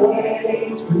is the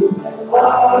way, truth, and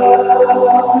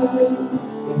life.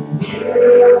 And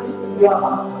here the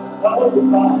God of the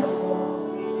Bible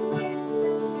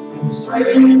is a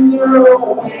straight and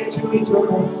narrow way to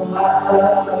eternal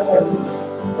life.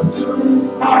 But doing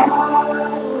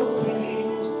Bible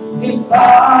things in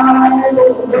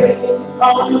Bible ways,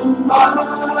 calling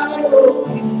Bible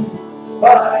things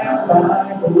by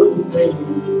Bible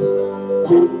names.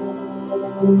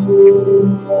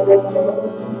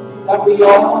 That we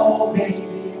all may be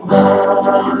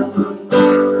one.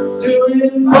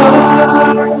 Doing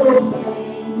Bible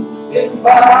things in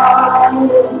Bible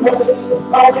ways,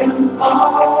 calling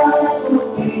Bible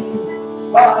things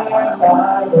by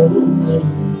Bible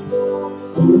names.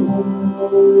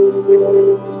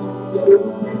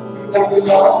 That we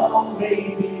all may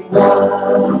be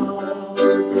one.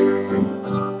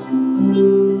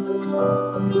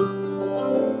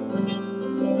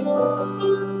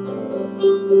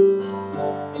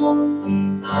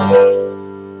 Amen.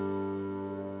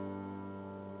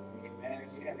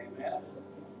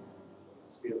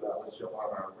 Let's show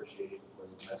our appreciation for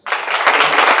this message.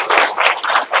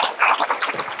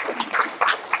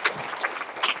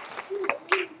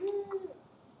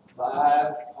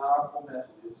 5 powerful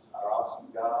messages. Our awesome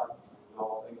God,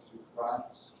 all things through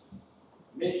Christ.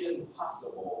 Mission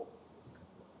possible.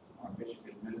 Our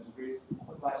mission ministry.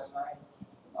 What last night?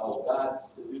 Oh, God's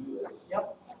to-do list.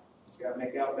 Yep. You got to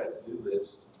make out that to-do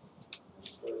list.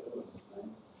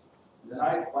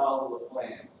 Tonight, follow the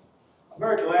plan. I'm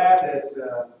very glad that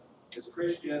as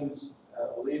Christians,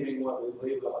 believing what we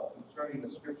believe concerning the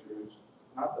Scriptures,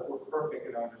 not that we're perfect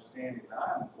in our understanding, but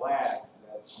I'm glad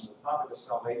that on the topic of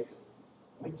salvation,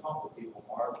 when we talk to people,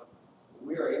 Marvin,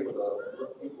 we are able to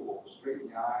look people straight in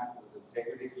the eye with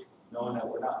integrity, knowing that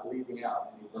we're not leaving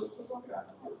out any verse of God's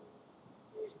Word.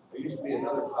 There used to be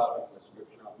another topic in the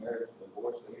scripture on marriage and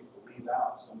divorce. They used to leave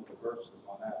out some of the verses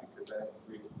on that because I didn't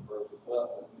agree with the verse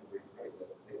above. Let me rephrase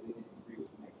that. They didn't agree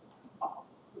with me.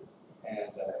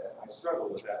 And I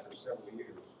struggled with that for several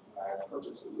years. I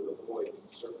purposely would avoid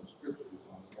certain scriptures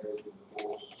on marriage and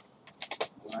divorce.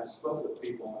 When I spoke with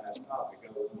people on that topic,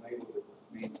 I was unable to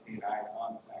maintain eye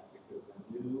contact because I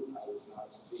knew I was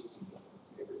not speaking with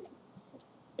integrity.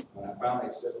 When I finally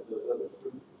accepted those other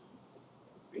scriptures,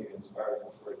 being inspired from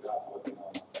the Word of God, looking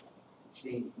on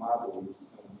change my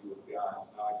beliefs and view of God,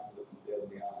 now I can look them dead in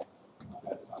the eye on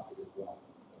that topic as well.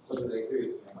 So do they agree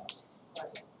with me or not?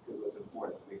 Because it's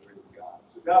important to be agree with God.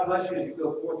 So God bless you as you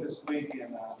go forth this week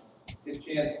and get a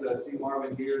chance to see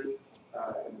Marvin here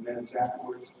in the minutes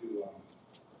afterwards to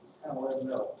just kind of let him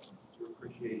know your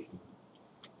appreciation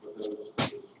for those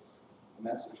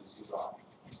messages he brought.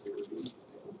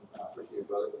 I appreciate it,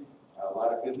 brother. A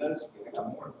lot of good notes. I got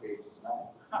more pages tonight.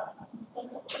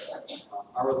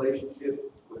 Our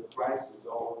relationship with Christ is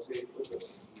all we'll take with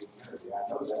us in eternity. I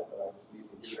know that, but I just need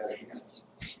to hear that again.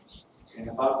 And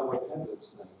about the repentance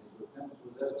thing, his repentance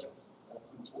was evident.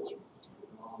 That's important. We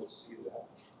can always see that.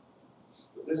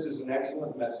 But this is an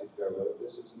excellent message, I wrote.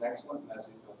 This is an excellent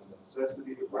message on the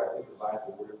necessity to rightly divide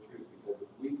the word of truth. Because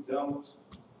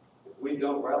if we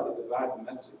don't rightly divide the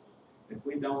message, if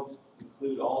we don't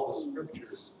include all the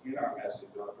scriptures in our message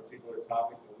on a particular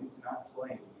topic, then we cannot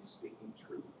claim to be speaking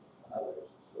truth to others.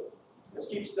 So let's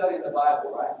keep studying the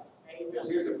Bible, right? Because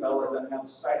here's a fellow that doesn't have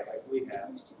sight like we have.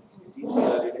 If he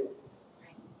studied it,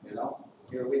 you know,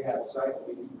 here we have sight that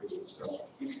we can read it. So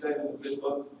keep studying the good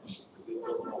book. The good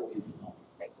book will be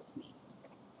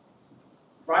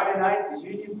Friday night, the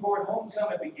Union Port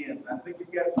Homecoming begins. I think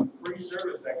we've got some free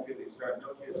service activities starting.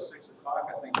 Don't you, at 6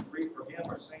 o'clock? I think 3 for him.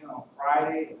 We're singing on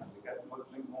Friday. And we got some other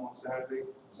things going on Saturday.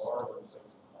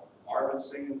 Marvin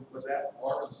singing. What's that?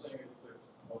 Marvin singing at 6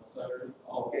 on Saturday.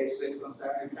 Okay, 6 on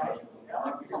Saturday. And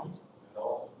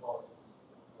also awesome.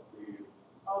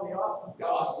 Oh, the awesome.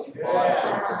 Awesome.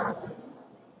 Yeah.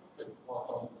 6 o'clock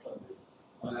on Sunday.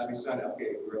 Oh, that'll be Sunday.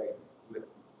 Okay, great. Good.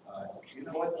 You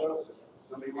know what, folks?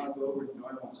 Somebody want to go over and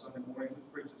join him on Sunday morning? Who's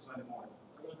preaching Sunday morning?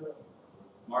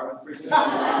 Marvin preaching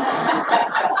Sunday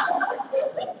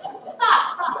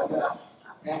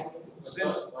morning.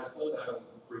 Since my son was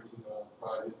preaching on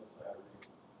Friday and Saturday.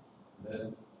 And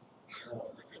then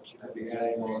he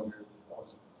had on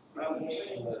some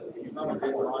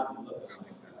people on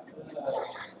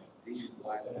deep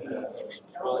lights.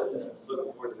 Well,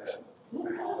 looking forward to that.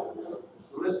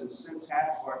 So listen, since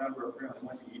half of our number apparently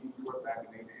went to Eden Court back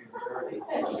in 1830,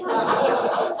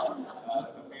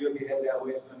 a few of you head that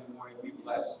way Sunday morning, be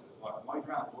blessed. While you're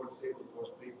around, Lord's table with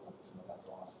those people. That's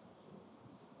awesome.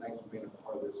 Thanks for being a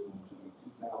part of this in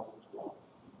 2012.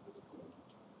 That's cool.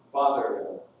 Father,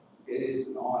 it is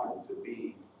an honor to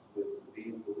be with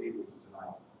these believers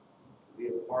tonight, to be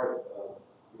a part of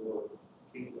your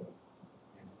kingdom,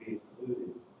 and to be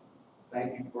included. Thank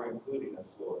you for including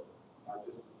us, Lord. Not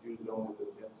just the Jews only,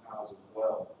 but Gentiles as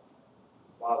well.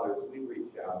 Father, as we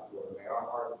reach out, Lord, may our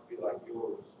heart be like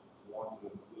yours, want to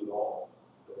include all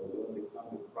that are willing to come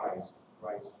to Christ's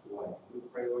way. We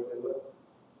pray, Lord, they will,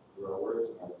 through our words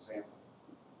and our example,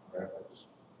 our efforts.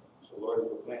 So, Lord, as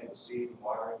we're planting the seed and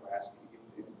watering, we're asking you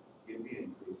to give the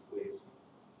increase, please.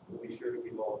 We'll be sure to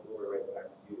give all the glory right back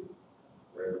to you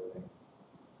for everything.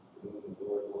 For whom the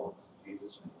glory belongs. In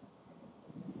Jesus' name.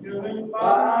 Doing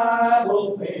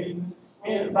Bible things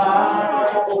in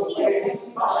Bible things,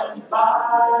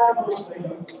 Bible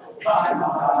things,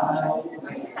 Bible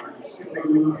things.